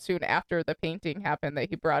you how soon after the painting happened that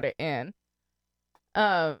he brought it in.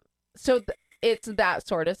 So it's that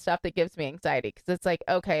sort of stuff that gives me anxiety, because it's like,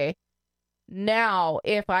 okay, now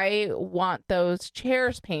if I want those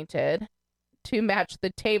chairs painted to match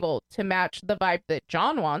the table, to match the vibe that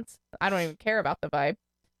John wants, I don't even care about the vibe.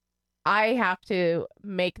 I have to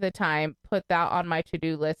make the time, put that on my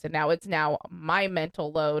to-do list, and now it's my mental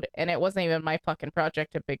load, and it wasn't even my fucking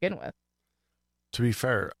project to begin with. To be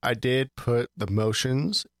fair, I did put the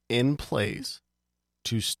motions in place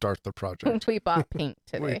to start the project. We bought paint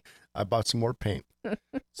today. I bought some more paint.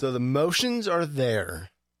 So the motions are there.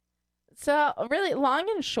 So really, long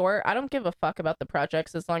and short, I don't give a fuck about the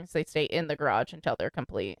projects as long as they stay in the garage until they're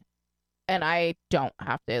complete. And I don't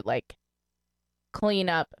have to like clean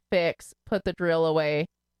up, fix, put the drill away,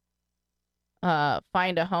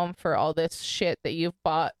 find a home for all this shit that you've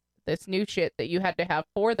bought, this new shit that you had to have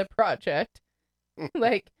for the project.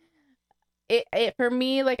 Like it for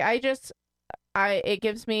me, like it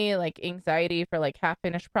gives me like anxiety for like half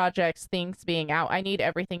finished projects, things being out. I need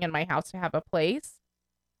everything in my house to have a place.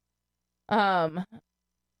 And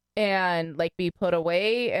like be put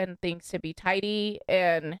away and things to be tidy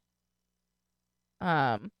and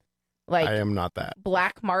like I am not that.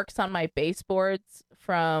 black marks on my baseboards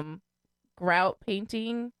from grout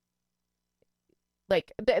painting.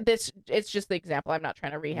 Like this, it's just the example. I'm not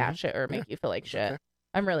trying to rehash it or make you feel like shit. Okay.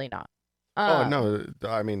 I'm really not. Oh no,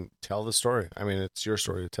 I mean, tell the story. I mean, it's your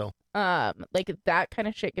story to tell. Like that kind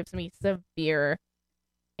of shit gives me severe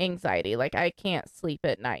anxiety. Like I can't sleep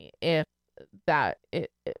at night if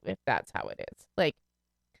that's how it is. Like,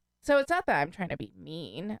 so it's not that I'm trying to be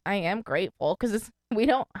mean. I am grateful because we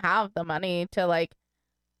don't have the money to like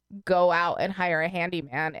go out and hire a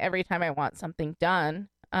handyman every time I want something done.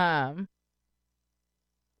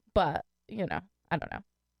 But you know, I don't know.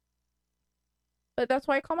 But that's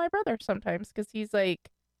why I call my brother sometimes because he's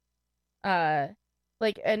like, and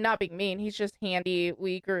not being mean, he's just handy.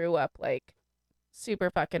 We grew up like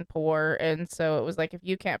super fucking poor, and so it was like if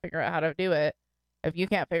you can't figure out how to do it, if you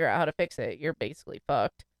can't figure out how to fix it, you're basically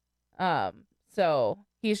fucked. So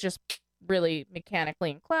he's just really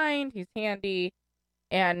mechanically inclined. He's handy,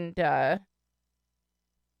 and so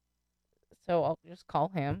I'll just call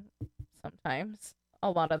him sometimes,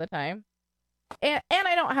 a lot of the time. And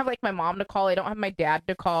I don't have like my mom to call. I don't have my dad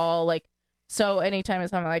to call. Like, so anytime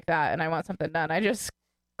it's something like that and I want something done, I just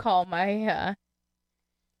call my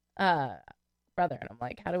brother and I'm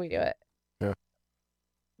like, how do we do it? Yeah.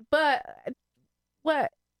 But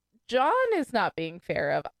what John is not being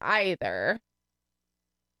fair of either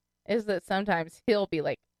is that sometimes he'll be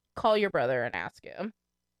like, call your brother and ask him.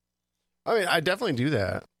 I mean, I definitely do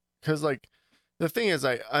that because like the thing is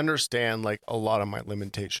I understand like a lot of my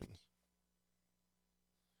limitations.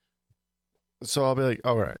 So I'll be like,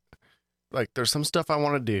 all right, like there's some stuff I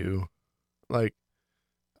want to do. Like,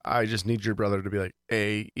 I just need your brother to be like,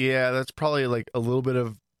 hey, yeah, that's probably like a little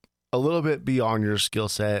bit beyond your skill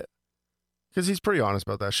set. Cause he's pretty honest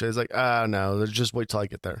about that shit. He's like, no, just wait till I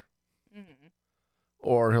get there. Mm-hmm.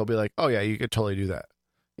 Or he'll be like, oh yeah, you could totally do that.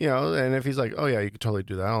 You know, and if he's like, oh yeah, you could totally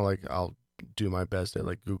do that. I'll do my best at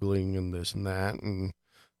like Googling and this and that and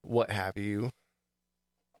what have you.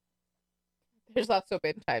 There's also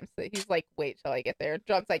been times that he's like, wait till I get there.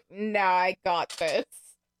 John's like, no, I got this.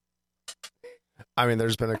 I mean,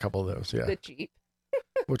 there's been a couple of those, yeah. The Jeep.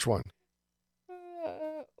 Which one?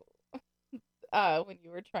 When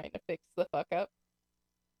you were trying to fix the fuck up.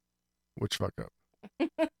 Which fuck up?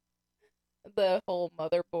 The whole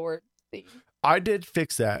motherboard thing. I did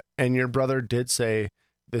fix that, and your brother did say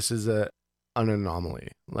this is an anomaly.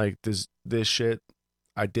 Like this shit,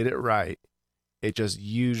 I did it right. It just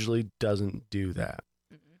usually doesn't do that.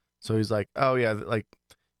 Mm-hmm. So he's like, oh yeah, like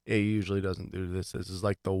it usually doesn't do this. This is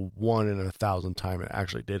like the 1 in 1,000 time it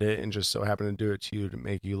actually did it, and just so happened to do it to you to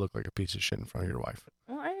make you look like a piece of shit in front of your wife.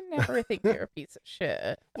 Well, I never think you're a piece of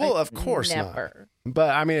shit. Well, of course never. Not.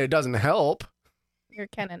 But I mean, it doesn't help. You're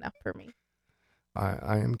ken enough for me.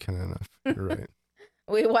 I am ken enough. You're right.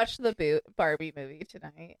 We watched the Barbie movie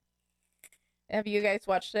tonight. Have you guys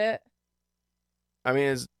watched it? I mean,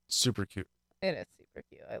 it's super cute. It is super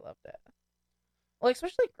cute. I loved it. Well,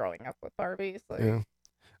 especially growing up with Barbies. Like... Yeah.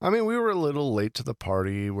 I mean, we were a little late to the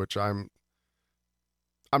party, which I'm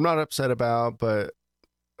not upset about, but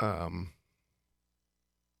I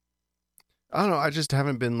don't know. I just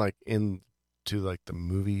haven't been like into like the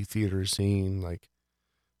movie theater scene like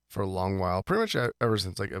for a long while. Pretty much ever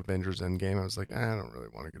since like Avengers Endgame, I was like, I don't really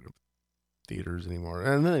want to go to theaters anymore.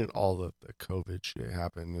 And then all the COVID shit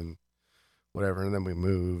happened and whatever, and then we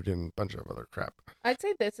moved and a bunch of other crap. I'd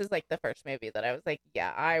say this is like the first movie that I was like,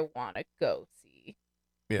 yeah, I want to go see.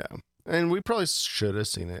 Yeah, and we probably should have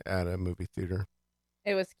seen it at a movie theater.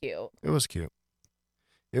 It was cute. It was cute.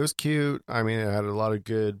 It was cute. I mean, it had a lot of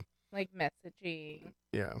good like messaging.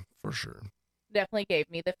 Yeah, for sure. Definitely gave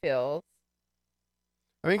me the feels.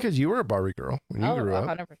 I mean, because you were a Barbie girl when you grew up.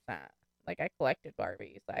 100%. Like, I collected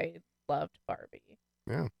Barbies. I loved Barbie.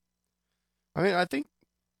 Yeah. I mean, I think,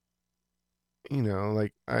 you know,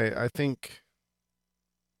 like, I think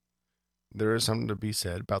there is something to be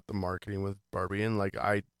said about the marketing with Barbie, and like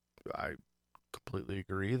I completely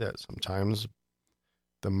agree that sometimes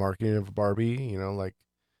the marketing of Barbie, like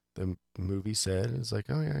the movie said, is like,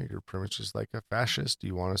 oh yeah, you're pretty much just like a fascist.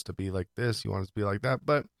 You want us to be like this, you want us to be like that,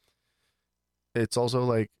 but it's also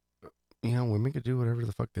like, women could do whatever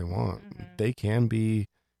the fuck they want. Mm-hmm. They can be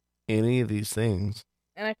any of these things.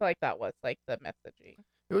 And I feel like that was like the messaging.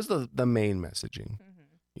 It was the main messaging,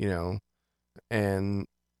 Mm-hmm. and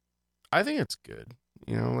I think it's good.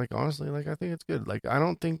 Like honestly, like I think it's good. Like I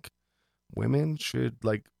don't think women should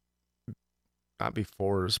like not be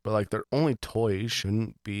forced, but like their only toy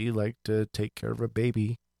shouldn't be like to take care of a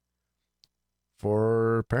baby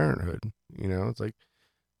for parenthood. It's like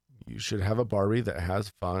you should have a Barbie that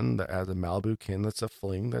has fun, that has a Malibu kin that's a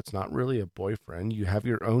fling, that's not really a boyfriend. You have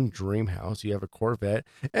your own dream house. You have a Corvette.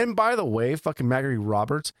 And by the way, fucking Maggie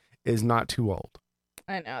Roberts is not too old.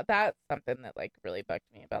 I know. That's something that like really bugged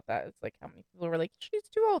me about that. It's like how many people were like, she's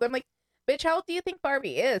too old. I'm like, bitch, how old do you think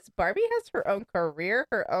Barbie is? Barbie has her own career,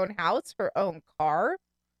 her own house, her own car.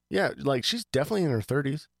 Yeah, like she's definitely in her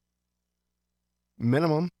 30s.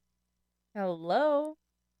 Minimum. Hello.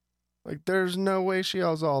 Like there's no way she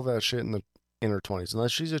has all that shit in her 20s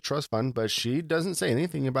unless she's a trust fund, but she doesn't say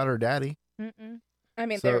anything about her daddy. Mm-mm. I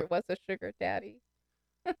mean, So, there was a sugar daddy.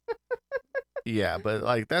 yeah, but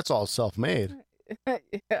like that's all self-made.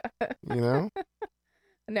 Yeah.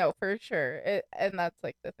 No, for sure. And that's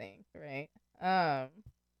like the thing, right?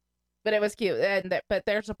 But it was cute. But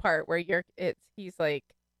there's a part where he's like,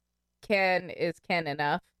 Ken is Ken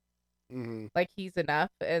enough. Mm-hmm. Like he's enough,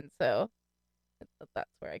 and so that's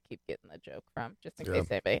where I keep getting the joke from, just in case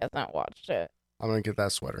anybody has not watched it. I'm gonna get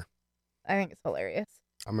that sweater. I think it's hilarious.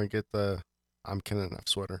 I'm gonna get the I'm Ken enough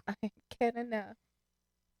sweater. I'm Ken enough.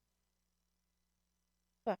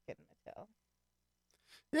 Fucking Mattel.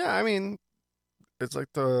 Yeah, I mean, it's like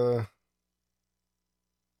I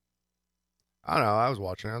don't know. I was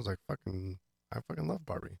watching. I was like, I fucking love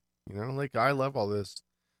Barbie. Like I love all this,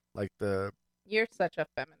 like You're such a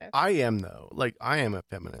feminist. I am though. Like I am a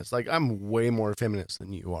feminist. Like I'm way more feminist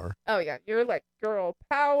than you are. Oh yeah, you're like girl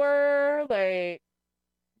power. Like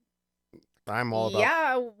I'm all about.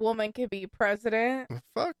 Yeah, a woman can be president.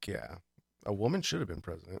 Fuck yeah, a woman should have been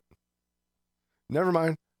president. Never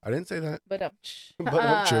mind. I didn't say that. But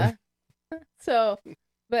So,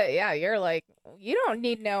 but yeah, you're like, you don't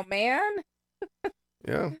need no man.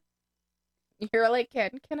 Yeah. You're like,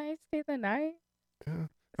 can I stay the night? Yeah.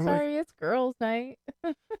 Sorry, it's girls' night.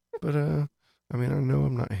 But I mean, I know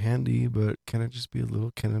I'm not handy, but can I just be a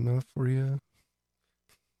little Ken enough for you?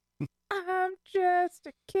 I'm just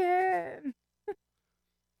a kid.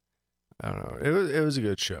 I don't know. It was a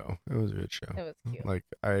good show. It was a good show. It was cute. Like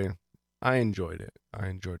I enjoyed it. I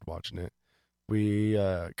enjoyed watching it. We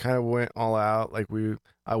kind of went all out. Like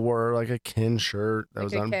I wore like a Ken shirt that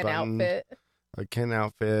was unbuttoned. Ken outfit. A Ken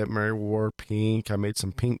outfit. Mary wore pink. I made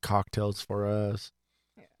some pink cocktails for us.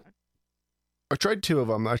 Yeah. I tried two of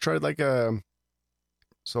them. I tried like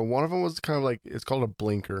so one of them was kind of like, it's called a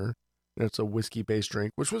blinker. And it's a whiskey based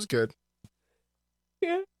drink, which was good.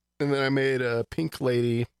 Yeah. And then I made a pink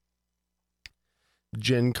lady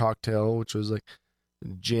gin cocktail, which was like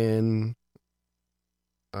gin,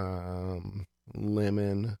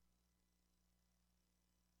 lemon,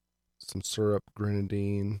 some syrup,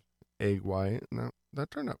 grenadine, egg white. And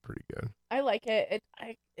that turned out pretty good. I like it.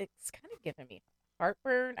 It's kind of giving me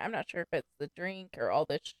heartburn. I'm not sure if it's the drink or all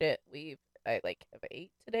this shit I have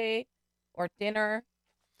ate today or dinner.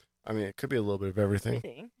 I mean, it could be a little bit of everything.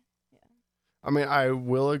 Yeah. I mean, I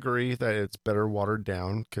will agree that it's better watered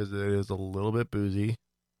down because it is a little bit boozy.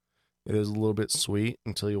 It is a little bit sweet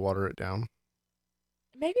until you water it down.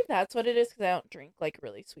 Maybe that's what it is, because I don't drink like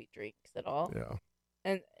really sweet drinks at all. Yeah.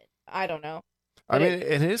 And I don't know. I mean,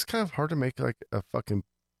 it is kind of hard to make like a fucking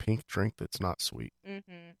pink drink that's not sweet.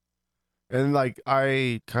 Mm-hmm. And like,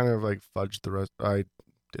 I kind of like fudged the rest. I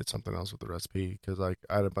did something else with the recipe because like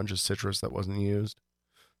I had a bunch of citrus that wasn't used.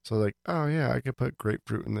 So like, oh yeah, I could put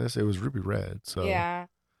grapefruit in this. It was ruby red. So yeah.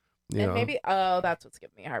 And maybe, that's what's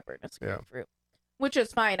giving me heartburn. It's grapefruit. Which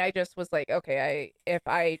is fine. I just was like, okay, if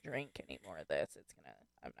I drink any more of this,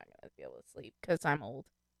 I'm not gonna be able to sleep because I'm old.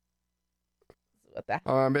 What the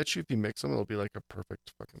hell? I bet you if you mix them, it'll be like a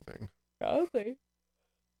perfect fucking thing. Probably.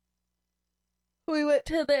 We went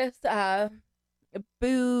to this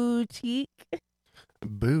boutique.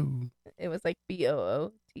 Boo. It was like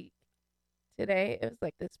boutique today. It was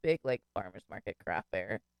like this big like farmers market craft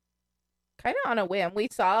fair. Kind of on a whim. We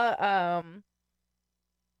saw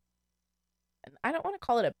and I don't want to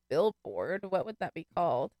call it a billboard. What would that be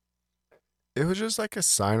called? It was just like a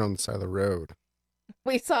sign on the side of the road.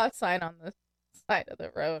 We saw a sign on the side of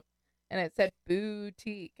the road. and it said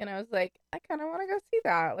boutique, and I was like, I kind of want to go see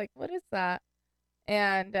that. Like, what is that?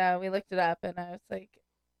 And we looked it up, and I was like,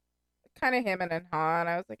 kind of him and Han.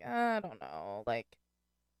 I was like, I don't know. Like,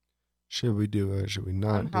 Should we do it? Should we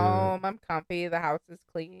not I'm do home. I'm comfy. The house is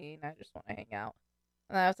clean. I just want to hang out.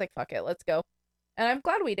 And I was like, fuck it, let's go. And I'm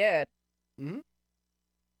glad we did. it? Mm-hmm.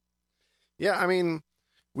 Yeah, I mean,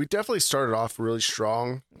 we definitely started off really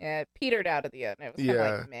strong. Yeah, it petered out at the end. It was kind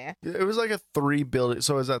of like meh. It was like a 3 building.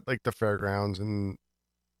 So it was at like the fairgrounds, and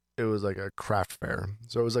it was like a craft fair.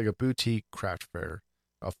 So it was like a boutique craft fair,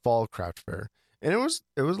 a fall craft fair, and it was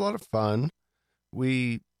a lot of fun.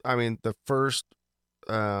 I mean, the first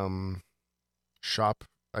shop,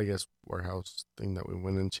 I guess, warehouse thing that we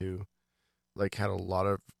went into, like, had a lot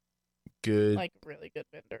of Like really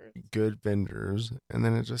good vendors, and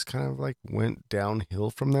then it just kind of like went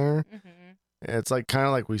downhill from there. Mm-hmm. It's like kind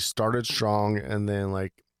of like we started strong, and then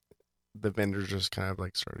like the vendors just kind of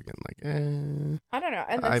like started getting like, I don't know.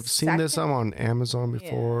 And I've seen this on Amazon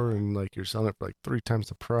before, and like you're selling it for like 3 times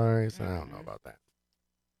the price. Mm-hmm. I don't know about that.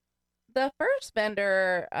 The first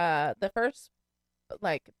vendor, the first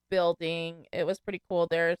like building, it was pretty cool.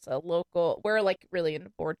 There's a local. We're like really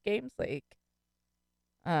into board games, like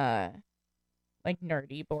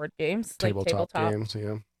nerdy board games, like tabletop games,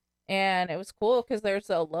 yeah. And it was cool because there's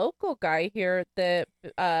a local guy here that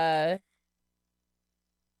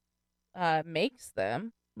makes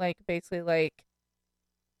them, like basically like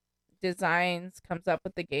designs, comes up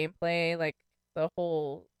with the gameplay, like the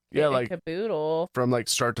whole like caboodle from like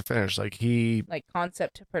start to finish. Like like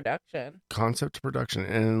concept to production,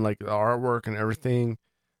 and like the artwork and everything.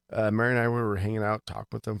 Mary and I, we were hanging out, talking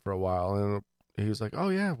with him for a while, and he was like, oh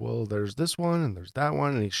yeah, well, there's this one and there's that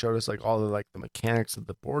one, and he showed us like all the like the mechanics of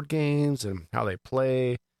the board games and how they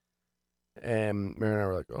play. And Mary and I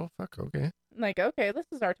were like, oh fuck, okay, like, okay, this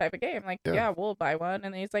is our type of game. Like, yeah, we'll buy one.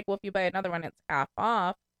 And he's like, well, if you buy another one, it's half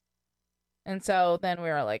off. And so then we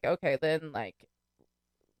were like, okay, then like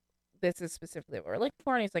this is specifically what we're looking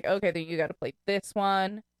for. And he's like, okay, then you got to play this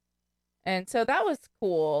one. And so that was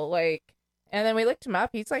cool. Like, and then we looked him up.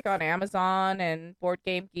 He's like on Amazon and Board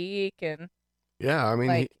Game Geek, and yeah, I mean,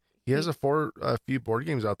 like, he has a few board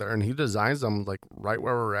games out there, and he designs them like right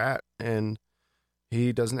where we're at, and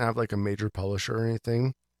he doesn't have like a major publisher or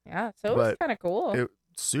anything. Yeah, so it was kind of cool.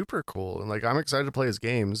 Super cool, and like I'm excited to play his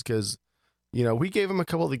games because, you know, we gave him a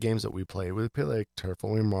couple of the games that we played. We played like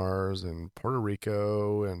Terraforming Mars and Puerto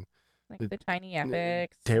Rico and like the Tiny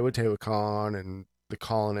Epics, Teotihuacan and the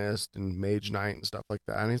Colonist and Mage Knight and stuff like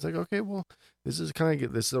that. And he's like, okay, well, this is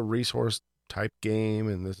a resource type game,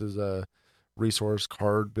 and this is a resource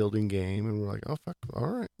card building game. And we're like, oh fuck, all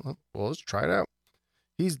right, well, let's try it out.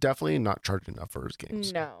 He's definitely not charging enough for his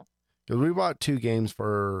games. No, because we bought 2 games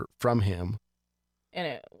from him, and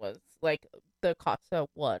it was like the cost of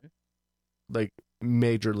one, like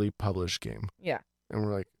majorly published game. Yeah, and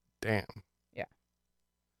we're like, damn. Yeah,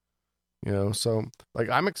 you know, so like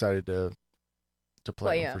I'm excited to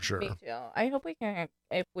play them for sure. Me too. I hope we can,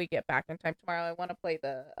 if we get back in time tomorrow. I want to play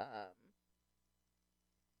the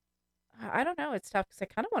I don't know, it's tough because I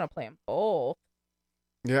kind of want to play them both.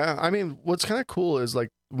 Yeah, I mean, what's kind of cool is like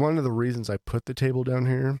one of the reasons I put the table down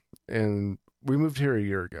here, and we moved here a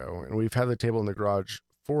year ago, and we've had the table in the garage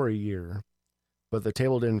for a year, but the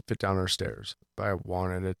table didn't fit down our stairs. But I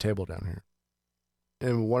wanted a table down here,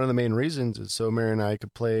 and one of the main reasons is so Mary and I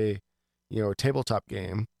could play, you know, a tabletop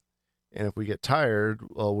game, and if we get tired,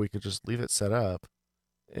 well, we could just leave it set up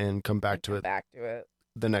and come back to it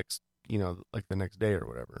the next, you know, like the next day or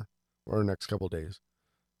whatever, or next couple of days,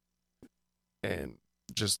 and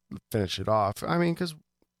just finish it off. I mean, because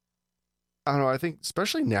I don't know, I think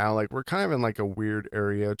especially now, like we're kind of in like a weird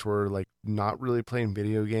area to where like not really playing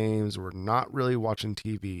video games, we're not really watching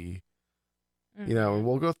TV, you know, and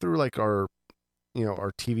we'll go through like our, you know,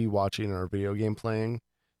 our TV watching and our video game playing.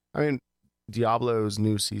 I mean, Diablo's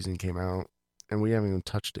new season came out and we haven't even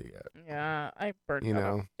touched it yet. Yeah, I burned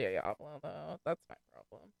out Diablo though. That's my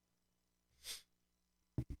problem.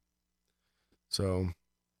 So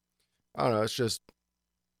I don't know, it's just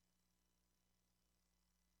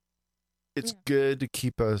good to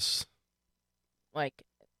keep us like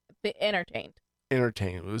entertained.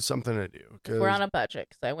 It was something to do. Cause we're on a budget.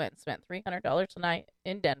 Because I went and spent $300 a night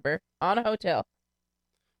in Denver on a hotel.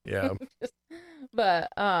 Yeah. But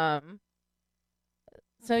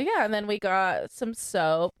so yeah, and then we got some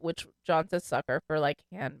soap, which John's a sucker for, like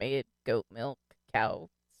handmade goat milk, cow,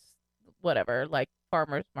 whatever, like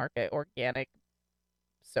farmers market organic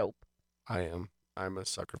soap. I'm a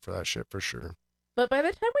sucker for that shit for sure. But by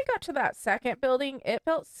the time we got to that second building, it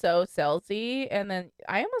felt so salesy, and then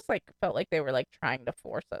I almost like felt like they were like trying to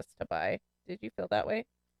force us to buy. Did you feel that way?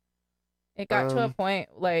 It got to a point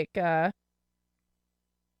like we're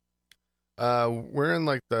in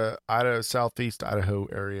like the Idaho, southeast Idaho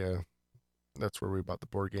area. That's where we bought the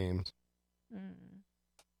board games. mm,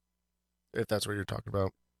 If that's what you're talking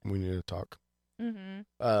about, we need to talk.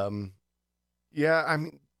 mm-hmm. Yeah, I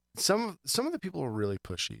mean, some of the people were really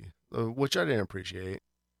pushy, which I didn't appreciate.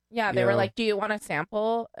 Yeah, they were like, "Do you want a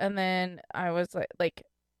sample?" And then I was like,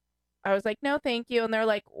 "No, thank you." And they're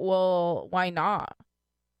like, "Well, why not?"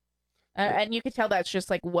 And you could tell that's just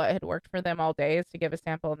like what had worked for them all day is to give a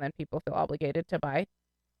sample, and then people feel obligated to buy.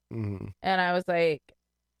 Mm-hmm. And I was like,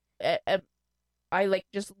 I like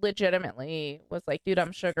just legitimately was like, "Dude,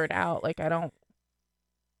 I'm sugared out. Like, I don't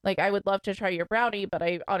like. I would love to try your brownie, but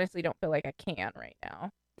I honestly don't feel like I can right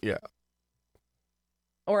now." Yeah.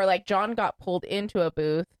 Or like John got pulled into a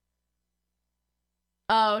booth.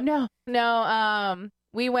 Oh no, no.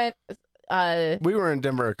 We went. We were in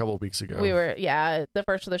Denver a couple of weeks ago. We were, yeah, the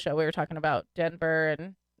first of the show. We were talking about Denver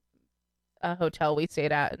and a hotel we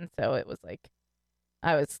stayed at, and so it was like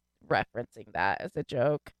I was referencing that as a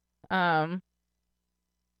joke.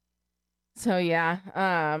 So yeah.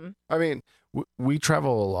 I mean, we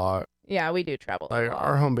travel a lot. Yeah, we do travel. Like a lot.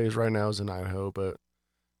 our home base right now is in Idaho, but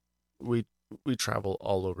we travel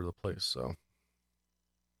all over the place. So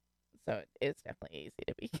it is definitely easy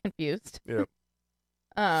to be confused. yeah.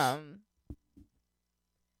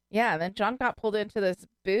 Yeah, and then John got pulled into this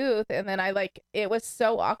booth, and then it was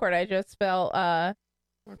so awkward. I just felt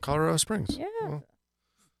Colorado Springs. Yeah. Well,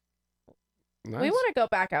 nice. We want to go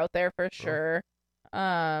back out there for sure.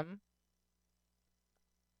 I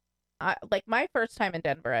like my first time in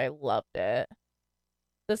Denver, I loved it.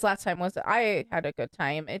 This last time I had a good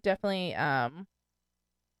time. It definitely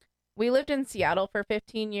we lived in Seattle for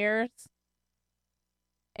 15 years,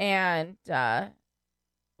 and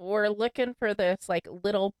we're looking for this like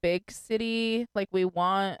little big city. Like we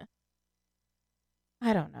want,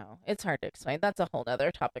 I don't know. It's hard to explain. That's a whole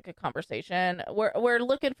nother topic of conversation. We're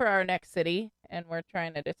looking for our next city, and we're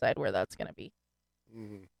trying to decide where that's gonna be.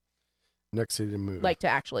 Mm-hmm. Next city to move. Like to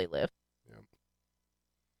actually live.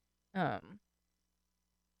 Yeah.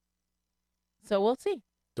 So we'll see.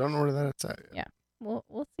 Don't know where that's at yet. Yeah.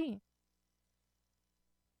 We'll see.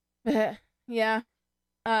 Yeah.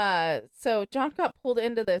 So John got pulled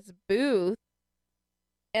into this booth,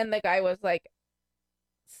 and the guy was like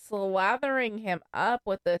slathering him up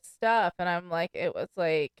with this stuff, and I'm like, it was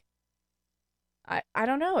like, I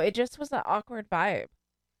don't know, it just was an awkward vibe.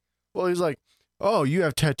 Well, he's like, "Oh, you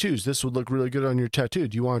have tattoos. This would look really good on your tattoo.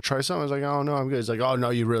 Do you want to try some?" I was like, "Oh no, I'm good." He's like, "Oh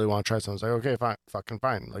no, you really want to try some?" I was like, "Okay, fine, fucking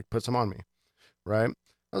fine. Like, put some on me." Right?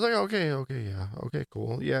 I was like, "Okay, yeah, okay,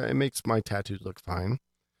 cool. Yeah, it makes my tattoos look fine."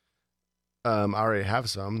 I already have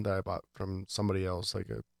some that I bought from somebody else like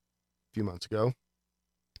a few months ago.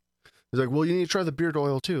 He's like, "Well, you need to try the beard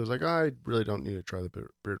oil too." I was like, "I really don't need to try the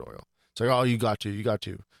beard oil." It's like, "Oh, you got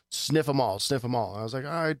to sniff them all." I was like,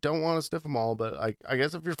 "I don't want to sniff them all, but I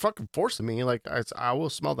guess if you're fucking forcing me, like I will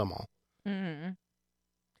smell them all." Mm-hmm.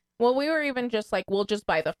 Well, we were even just like, we'll just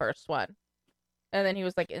buy the first one, and then he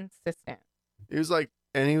was like insistent. He was like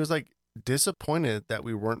disappointed that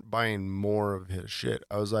we weren't buying more of his shit.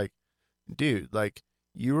 I was like, "Dude, like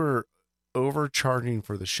you were overcharging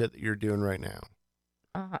for the shit that you're doing right now.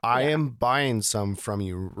 I am buying some from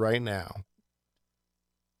you right now."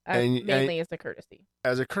 Mainly as a courtesy.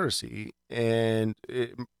 As a courtesy. And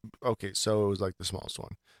okay, so it was like the smallest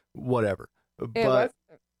one. Whatever. It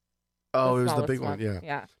was the big one. Yeah.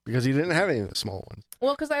 Yeah. Because he didn't have any of the small ones.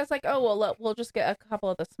 Well, because I was like, oh, well, look, we'll just get a couple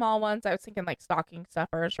of the small ones. I was thinking like stocking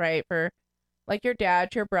stuffers, right? For like your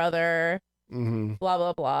dad, your brother, blah,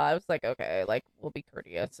 blah, blah. I was like, okay, like we'll be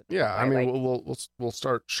courteous. Yeah. I mean, we'll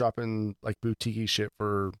start shopping like boutique shit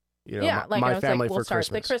for, my family for Christmas. We'll start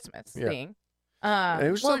the Christmas thing. And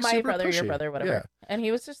it was well, like my brother, pushy. your brother, whatever. Yeah. And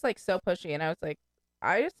he was just like so pushy, and I was like,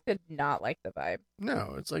 I just did not like the vibe.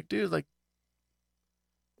 No, it's like, dude, like,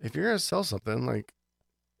 if you're gonna sell something, like,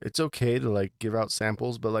 it's okay to like give out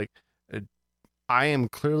samples, but like, I am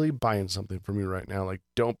clearly buying something from you right now. Like,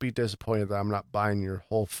 don't be disappointed that I'm not buying your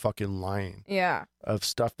whole fucking line. Yeah. Of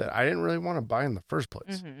stuff that I didn't really want to buy in the first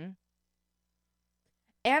place. Mm-hmm.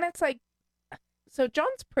 And it's like, so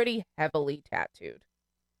John's pretty heavily tattooed.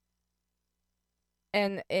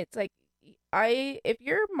 And it's like, if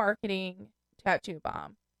you're marketing Tattoo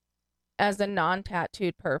Bomb as a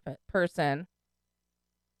non-tattooed person,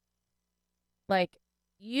 like,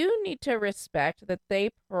 you need to respect that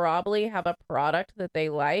they probably have a product that they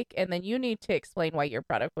like, and then you need to explain why your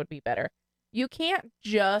product would be better. You can't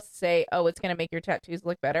just say, oh, it's going to make your tattoos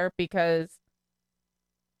look better, because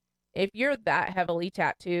if you're that heavily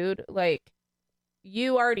tattooed, like,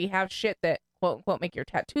 you already have shit that quote unquote make your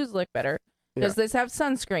tattoos look better. Yeah. Does this have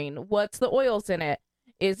sunscreen? What's the oils in it?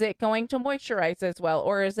 Is it going to moisturize as well?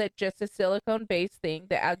 Or is it just a silicone based thing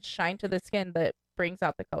that adds shine to the skin that brings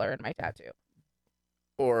out the color in my tattoo?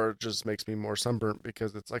 Or just makes me more sunburnt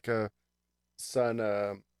because it's like a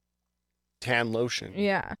sun tan lotion.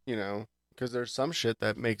 Yeah. You know, because there's some shit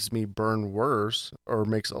that makes me burn worse, or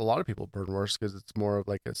makes a lot of people burn worse because it's more of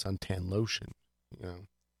like a suntan lotion. You know.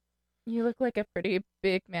 You look like a pretty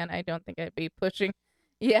big man. I don't think I'd be pushing.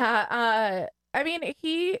 Yeah. I mean,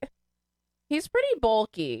 he's pretty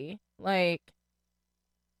bulky. Like,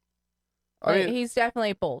 I mean, he's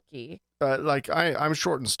definitely bulky. like I'm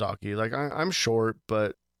short and stocky. Like I'm short,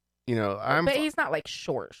 but you know, But he's not like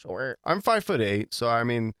short. I'm 5'8", so I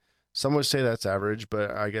mean, some would say that's average,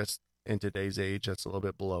 but I guess in today's age, that's a little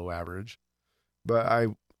bit below average. But I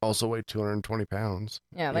also weigh 220 pounds.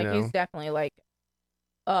 Yeah, like he's definitely like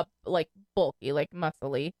up, like bulky, like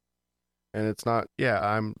muscly. And it's not, yeah,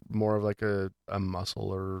 I'm more of like a muscle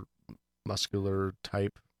or muscular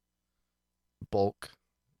type bulk.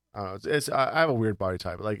 I don't know. I have a weird body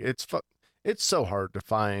type. Like it's so hard to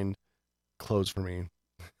find clothes for me.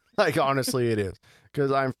 Like honestly, it is,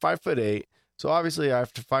 because I'm 5'8", so obviously I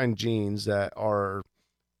have to find jeans that are,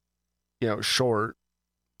 you know, short,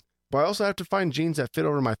 but I also have to find jeans that fit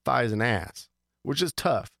over my thighs and ass, which is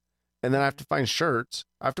tough. And then I have to find shirts.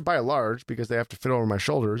 I have to buy a large because they have to fit over my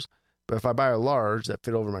shoulders. But if I buy a large that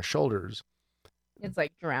fit over my shoulders, it's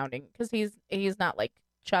like drowning, because he's not like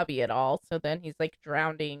chubby at all. So then he's like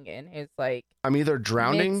drowning in his like I'm either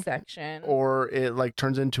drowning section, or it like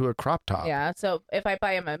turns into a crop top. Yeah. So if I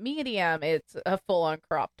buy him a medium, it's a full on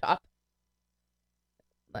crop top.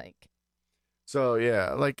 Like. So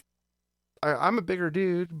yeah, like I'm a bigger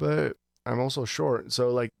dude, but I'm also short. So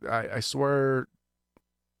like I swear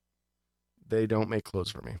they don't make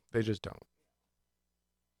clothes for me. They just don't.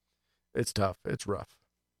 It's tough. It's rough.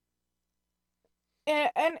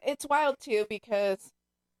 And it's wild too, because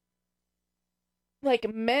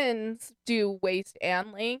like men's do waist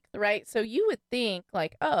and length, right? So you would think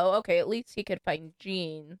like, oh, okay, at least he could find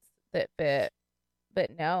jeans that fit.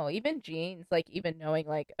 But no, even jeans, like even knowing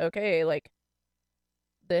like, okay, like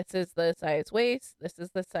this is the size waist, this is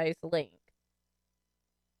the size length.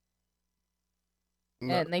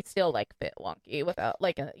 No. And they still like fit wonky without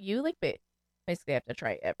like you like basically have to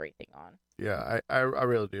try everything on. Yeah, I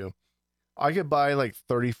really do. I could buy like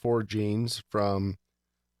 34 jeans from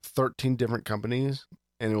 13 different companies,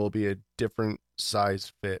 and it will be a different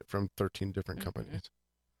size fit from 13 different companies.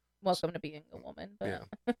 Welcome to being a woman. But...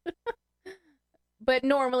 Yeah. But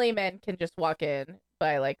normally men can just walk in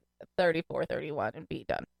by like 34, 31 and be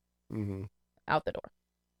done. Mm-hmm. Out the door.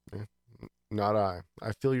 Yeah. Not I.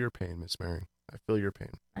 I feel your pain, Miss Mary. I feel your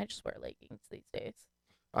pain. I just wear leggings these days.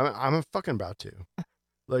 I'm fucking about to.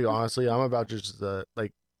 Like honestly, I'm about to just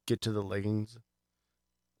like get to the leggings.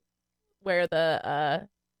 Wear the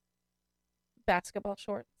basketball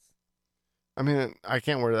shorts. I mean, I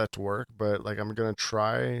can't wear that to work, but like I'm gonna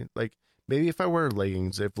try. Like maybe if I wear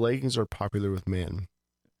leggings, if leggings are popular with men,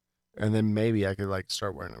 and then maybe I could like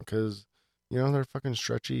start wearing them, because you know they're fucking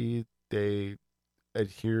stretchy. They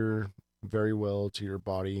adhere very well to your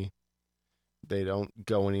body. They don't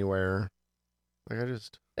go anywhere. Like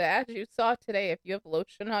as you saw today, if you have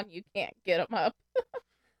lotion on, you can't get them up.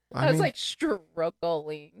 I was like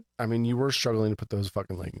struggling. I mean, you were struggling to put those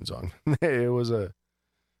fucking leggings on. I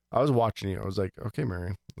was watching you. I was like, okay,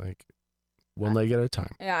 Mary, like one leg at a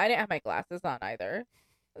time. Yeah, I didn't have my glasses on either.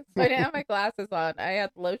 So I didn't have my glasses on. I had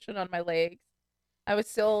lotion on my legs. I was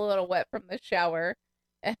still a little wet from the shower.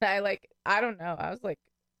 And I don't know. I was like,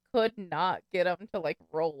 could not get them to like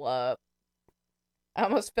roll up. I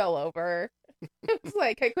almost fell over. It was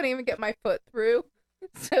like I couldn't even get my foot through.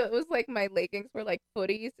 So it was like my leggings were like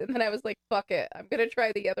footies. And then I was like, fuck it. I'm going to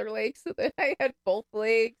try the other leg. So then I had both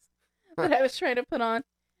legs that I was trying to put on.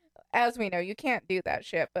 As we know, you can't do that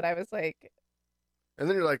shit. But I was like. And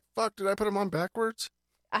then you're like, fuck, did I put them on backwards?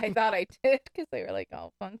 I thought I did, because they were like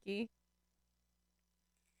all funky.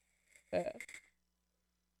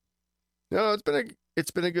 No,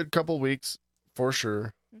 it's been a good couple weeks for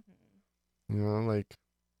sure. Mm-hmm. You know, like,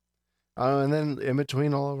 and then in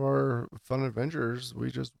between all of our fun adventures,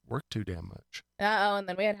 we just worked too damn much. Oh, and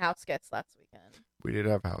then we had house guests last weekend. We did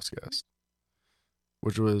have house guests,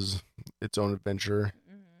 which was its own adventure,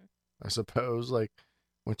 I suppose. Like,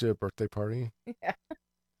 went to a birthday party. Yeah,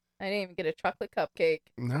 I didn't even get a chocolate cupcake.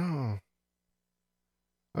 No,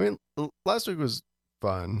 I mean, last week was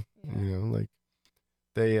fun. Yeah. You know, like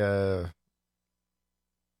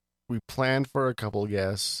we planned for a couple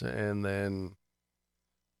guests, and then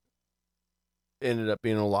ended up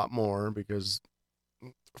being a lot more because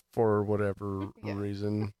for whatever Yeah.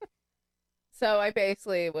 reason. So I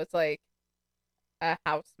basically was like a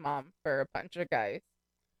house mom for a bunch of guys.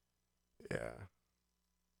 Yeah.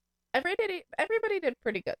 Everybody did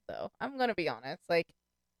pretty good though. I'm gonna be honest. Like,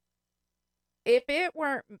 if it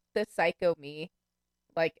weren't the psycho me,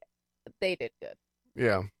 like, they did good.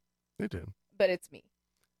 Yeah. They did. But it's me.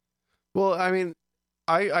 Well, I mean,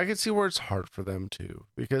 I could see where it's hard for them too,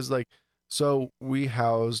 because like, so we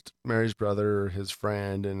housed Mary's brother, his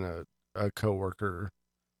friend, and a coworker,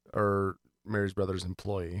 or Mary's brother's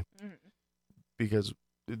employee, Mhm. because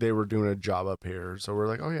they were doing a job up here. So we're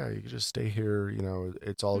like, oh yeah, you can just stay here. You know,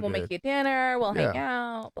 it's all We'll good. make you dinner. We'll hang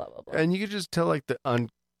Yeah. out. Blah blah blah. And you could just tell like the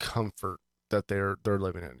uncomfort that they're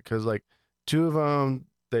living in, because like two of them,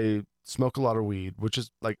 they smoke a lot of weed, which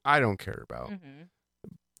is like I don't care about, Mm-hmm.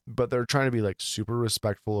 but they're trying to be like super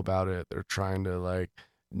respectful about it. They're trying to like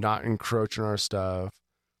not encroach on our stuff.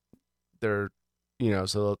 They're, you know,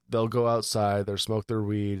 so they'll go outside, they'll smoke their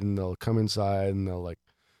weed, and they'll come inside and they'll like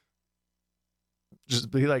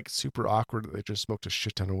just be like super awkward that they just smoked a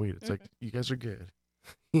shit ton of weed. It's like, you guys are good,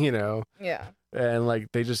 you know? Yeah. And like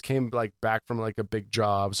they just came like back from like a big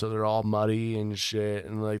job, so they're all muddy and shit,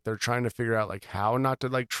 and like they're trying to figure out like how not to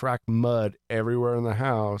like track mud everywhere in the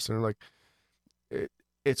house. And they're like,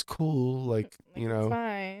 it's cool, like, you know,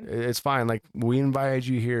 fine. it's fine. Like, we invited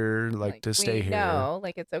you here, like to stay here. No,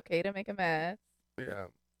 like, it's okay to make a mess. Yeah.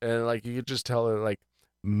 And like you could just tell that like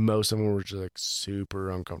most of them were just like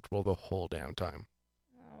super uncomfortable the whole damn time.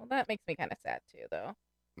 Oh, that makes me kind of sad too, though.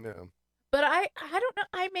 Yeah. But I don't know.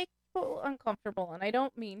 I make people uncomfortable, and I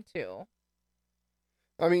don't mean to.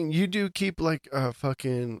 I mean, you do keep like a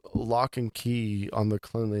fucking lock and key on the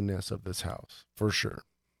cleanliness of this house, for sure.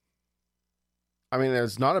 I mean,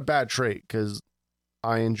 it's not a bad trait, because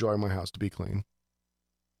I enjoy my house to be clean.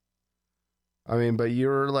 I mean, but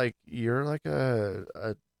you're like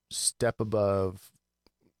a step above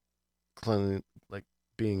clean, like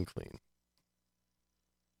being clean.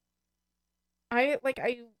 But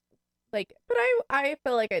I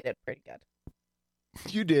feel like I did pretty good.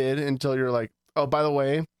 You did, until you're like, oh, by the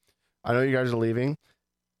way, I know you guys are leaving.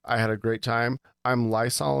 I had a great time. I'm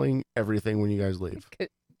Lysoling everything when you guys leave.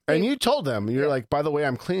 And you told them, you're like, by the way,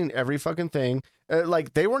 I'm cleaning every fucking thing.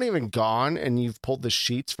 Like, they weren't even gone, and you've pulled the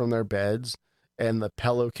sheets from their beds and the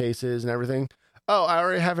pillowcases and everything. Oh, I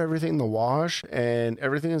already have everything in the wash, and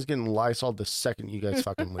everything is getting Lysol the second you guys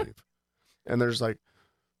fucking leave. And they're just like,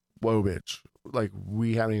 whoa, bitch. Like,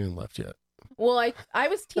 we haven't even left yet. Well, I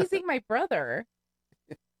was teasing my brother.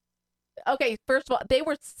 Okay, first of all, they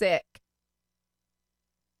were sick.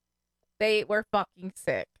 They were fucking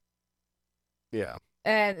sick. Yeah.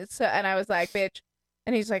 And I was like, bitch.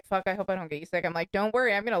 And he's like, fuck, I hope I don't get you sick. I'm like, don't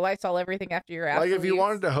worry, I'm gonna Lysol everything after your ass. Like, if you leaves.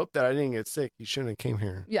 wanted to hope that I didn't get sick, you shouldn't have came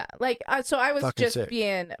here. Yeah, like, so I was Fucking just sick.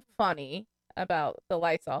 being funny about the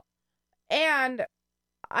Lysol. And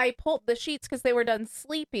I pulled the sheets because they were done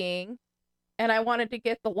sleeping, and I wanted to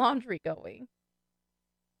get the laundry going.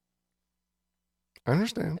 I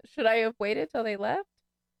understand. Should I have waited till they left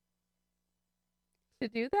to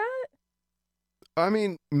do that? I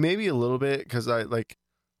mean, maybe a little bit, because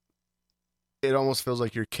it almost feels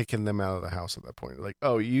like you're kicking them out of the house at that point. Like,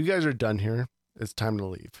 oh, you guys are done here. It's time to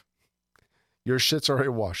leave. Your shit's already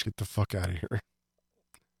washed. Get the fuck out of here.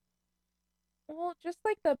 Well, just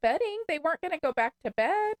like the bedding, they weren't going to go back to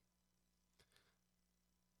bed.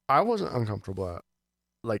 I wasn't uncomfortable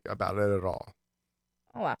about it at all.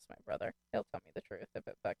 I'll ask my brother. He'll tell me the truth if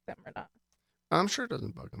it bugs him or not. I'm sure it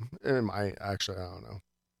doesn't bug him. It might, actually, I don't know.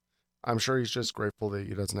 I'm sure he's just grateful that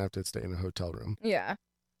he doesn't have to stay in a hotel room. Yeah.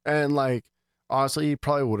 And like, honestly, he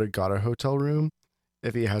probably would have got a hotel room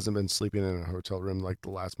if he hasn't been sleeping in a hotel room like the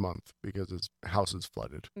last month, because his house is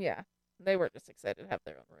flooded. Yeah. They were just excited to have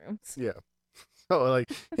their own rooms. Yeah. So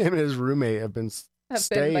like, him and his roommate have been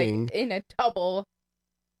staying in a double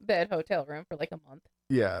bed hotel room for like a month.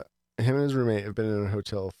 Yeah. Him and his roommate have been in a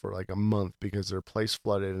hotel for like a month because their place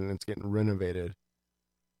flooded and it's getting renovated.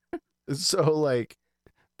 So like,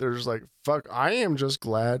 they're just like, fuck, I am just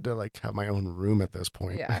glad to like have my own room at this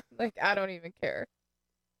point. Yeah. Like, I don't even care.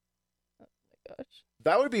 Oh my gosh.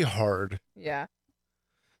 That would be hard. Yeah.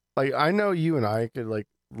 Like, I know you and I could like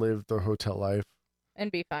live the hotel life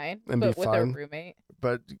And be fine. And but be with fine. our roommate.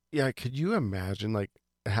 but yeah, could you imagine like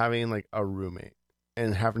having like a roommate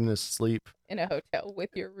and having to sleep In a hotel with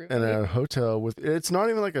your roommate. in a hotel with, it's not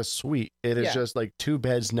even like a suite. It is Yeah. just like two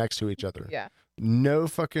beds next to each other. Yeah. No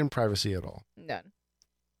fucking privacy at all. None.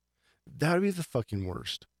 That would be the fucking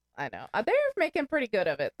worst. I know. They're making pretty good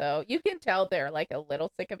of it, though. You can tell they're like a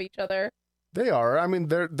little sick of each other. They are. I mean,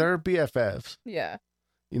 they're BFFs, Yeah.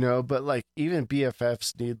 you know, but like even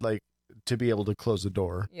BFFs need like to be able to close the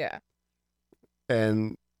door. Yeah.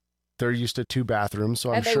 And they're used to 2 bathrooms,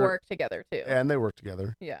 so I'm sure. And they work together too. And they work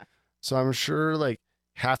together. Yeah. So I'm sure like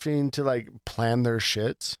having to like plan their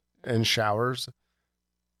shits and showers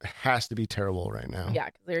has to be terrible right now. Yeah,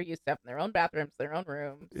 because they're used to having their own bathrooms, their own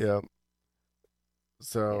rooms. Yeah.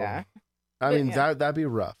 So Yeah. I mean Yeah. that'd be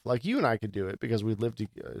rough. Like you and I could do it because we live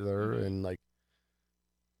together and like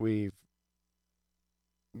we've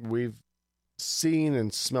seen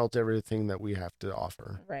and smelt everything that we have to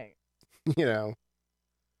offer. Right. You know.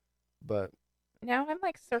 But now I'm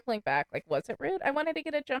like circling back. Like, was it rude? I wanted to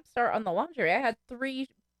get a jump start on the laundry. I had 3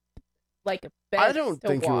 like beds. I don't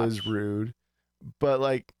think it was rude, but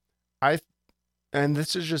like and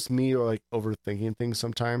this is just me or like overthinking things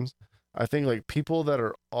sometimes. I think like people that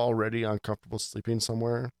are already uncomfortable sleeping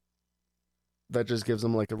somewhere, that just gives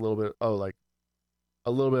them like a little bit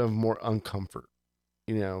of more uncomfort,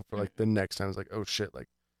 you know, for like the next time. It's like, oh shit, like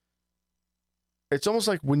it's almost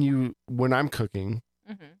like when I'm cooking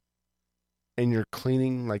and you're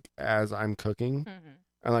cleaning like as I'm cooking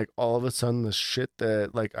and like all of a sudden the shit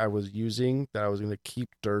that like I was using that I was going to keep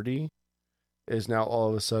dirty is now all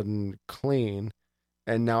of a sudden clean.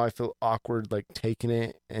 And now I feel awkward, like taking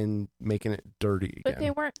it and making it dirty again. But they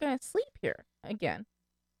weren't going to sleep here again.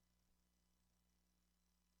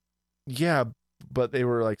 Yeah, but they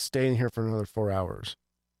were like staying here for another 4 hours.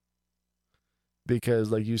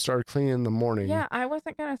 Because like you started cleaning in the morning. Yeah, I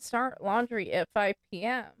wasn't going to start laundry at 5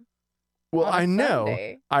 p.m. Well, I know.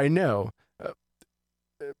 Sunday. I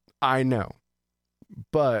know.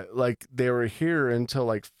 But like they were here until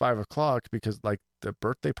like 5 o'clock because like the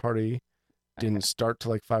birthday party didn't start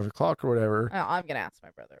till like 5 o'clock or whatever. Oh, I'm going to ask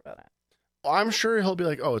my brother about it. I'm sure he'll be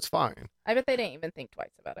like, oh, it's fine. I bet they didn't even think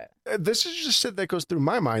twice about it. This is just shit that goes through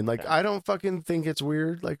my mind. Like, I don't fucking think it's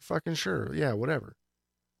weird. Like, fucking sure. Yeah, whatever.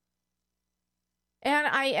 And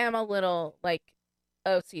I am a little, like,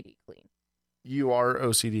 OCD clean. You are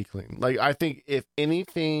OCD clean. Like, I think if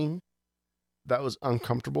anything that was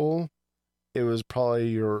uncomfortable, it was probably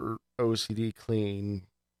your OCD clean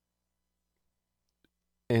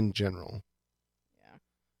in general.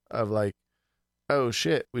 Yeah. Of like, oh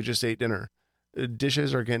shit, we just ate dinner.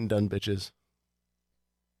 Dishes are getting done, bitches.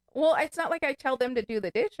 Well, it's not like I tell them to do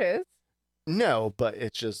the dishes. No, but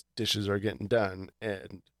it's just dishes are getting done,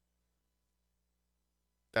 and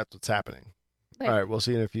that's what's happening. Like, all right, we'll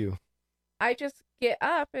see you in a few. I just get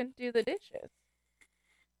up and do the dishes.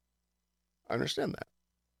 I understand that.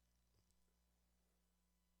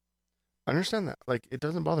 Like, it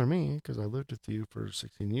doesn't bother me because I lived with you for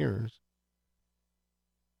 16 years.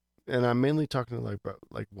 And I'm mainly talking to like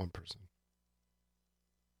one person.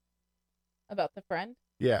 About the friend?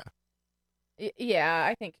 Yeah. Yeah,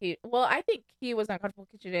 I think he was uncomfortable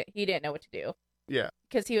because he didn't know what to do. Yeah.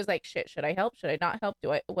 Because he was like, shit, should I help? Should I not help?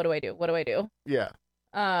 What do I do? Yeah.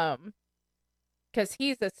 Because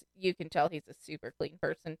you can tell he's a super clean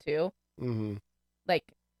person too. Mm-hmm.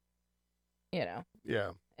 Like, you know.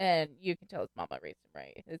 Yeah. And you can tell his mama raised him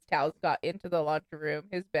right. His towels got into the laundry room.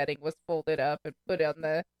 His bedding was folded up and put on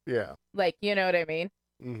the... Yeah. Like, you know what I mean?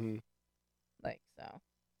 Mm-hmm. Like, so.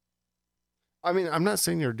 I mean, I'm not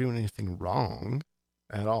saying you're doing anything wrong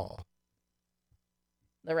at all.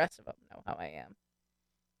 The rest of them know how I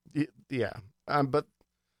am. Yeah. But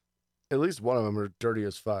at least one of them are dirty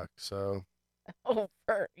as fuck, so... Oh,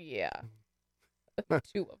 yeah.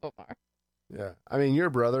 2 of them are. Yeah. I mean, your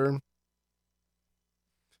brother...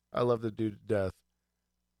 I love the dude to death,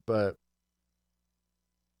 but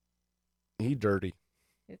he dirty.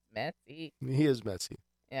 He's messy. He is messy.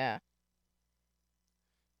 Yeah.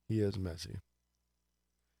 He is messy.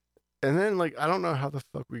 And then, like, I don't know how the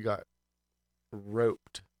fuck we got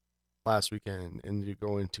roped last weekend and you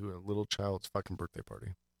go into a little child's fucking birthday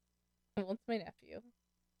party. Well, it's my nephew.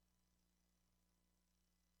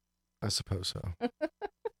 I suppose so.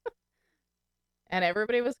 And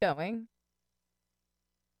everybody was going.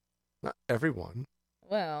 Not everyone.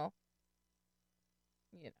 Well,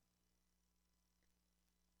 you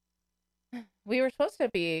know. We were supposed to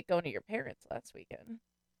be going to your parents last weekend.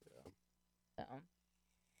 Yeah. So.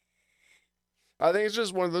 I think it's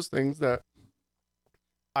just one of those things that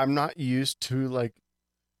I'm not used to, like,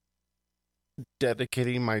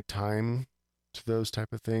 dedicating my time to those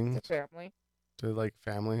type of things. To family. To, like,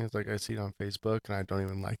 family. It's like I see it on Facebook and I don't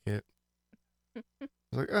even like it. It's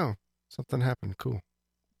like, oh, something happened. Cool.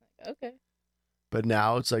 Okay. But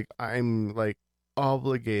now it's like I'm like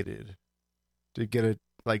obligated to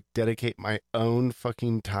dedicate my own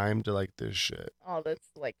fucking time to like this shit. Oh, that's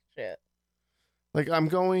like shit. Like I'm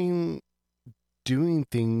doing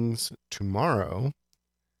things tomorrow.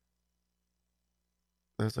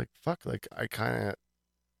 I was like, fuck, like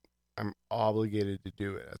I'm obligated to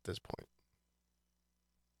do it at this point.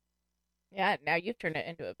 Yeah, now you've turned it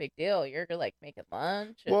into a big deal. You're like making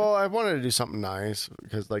lunch. And... Well, I wanted to do something nice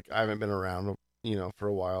because like I haven't been around, for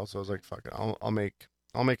a while. So I was like, fuck it, I'll make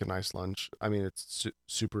a nice lunch. I mean, it's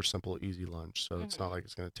super simple, easy lunch, so it's not like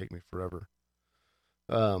it's gonna take me forever.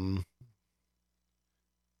 And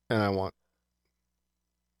I want.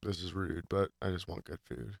 This is rude, but I just want good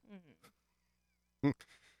food.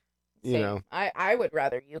 Same. I would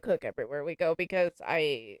rather you cook everywhere we go because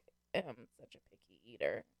I am such a picky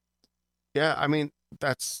eater. Yeah, I mean,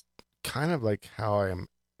 that's kind of like how I am.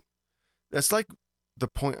 That's like the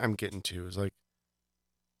point I'm getting to is like,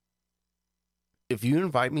 if you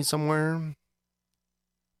invite me somewhere,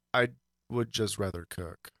 I would just rather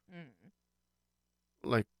cook.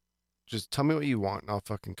 Like, just tell me what you want and I'll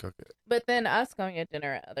fucking cook it. But then us going to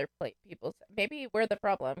dinner at other people's, maybe we're the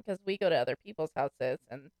problem because we go to other people's houses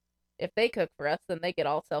and if they cook for us, then they get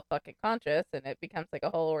all self-fucking conscious and it becomes like a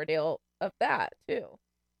whole ordeal of that too.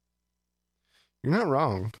 You're not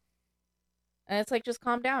wrong. And it's like, just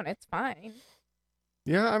calm down. It's fine.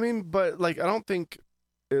 Yeah, I mean, but like, I don't think,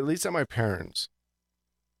 at least at my parents',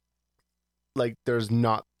 like, there's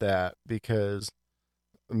not that because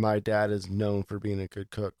my dad is known for being a good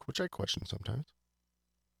cook, which I question sometimes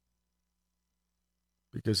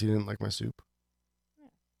because he didn't like my soup.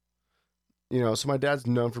 So my dad's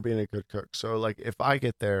known for being a good cook. So like, if I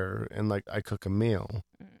get there and like I cook a meal,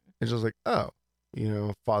 it's just like, oh,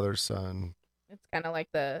 father, son. It's kind of like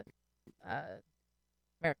the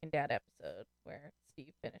American Dad episode where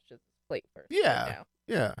Steve finishes his plate first. Yeah.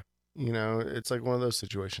 Yeah. It's like one of those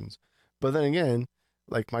situations. But then again,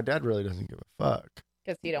 like my dad really doesn't give a fuck.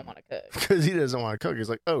 Because he don't want to cook. Because he doesn't want to cook. He's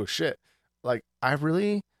like, oh shit. Like I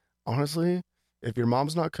really, honestly, if your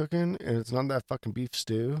mom's not cooking and it's not that fucking beef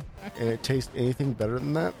stew and it tastes anything better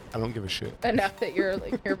than that, I don't give a shit. Enough that your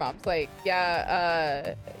mom's like,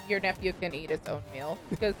 yeah, your nephew can eat his own meal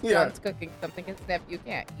because John's cooking something his nephew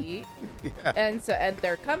can't eat. Yeah. And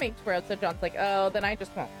they're coming to where so John's like, oh, then I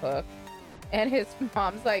just won't cook. And his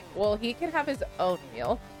mom's like, well, he can have his own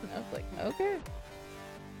meal. And I was like, okay.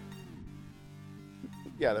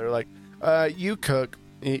 Yeah, they're like, you cook.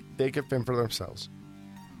 They can fend for themselves.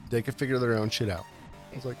 They could figure their own shit out.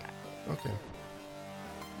 I was like, okay.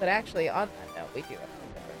 But actually, on that note, we do have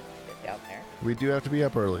to get down there. We do have to be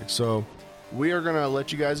up early. So we are going to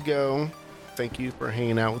let you guys go. Thank you for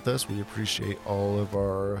hanging out with us. We appreciate all of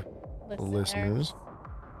our listeners.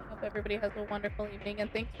 I hope everybody has a wonderful evening,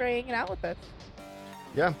 and thanks for hanging out with us.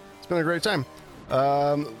 Yeah, it's been a great time.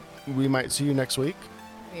 We might see you next week.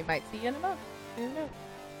 We might see you in a month. Who knows?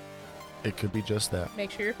 It could be just that.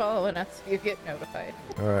 Make sure you're following us so you get notified.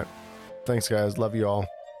 All right. Thanks, guys. Love you all.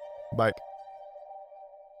 Bye.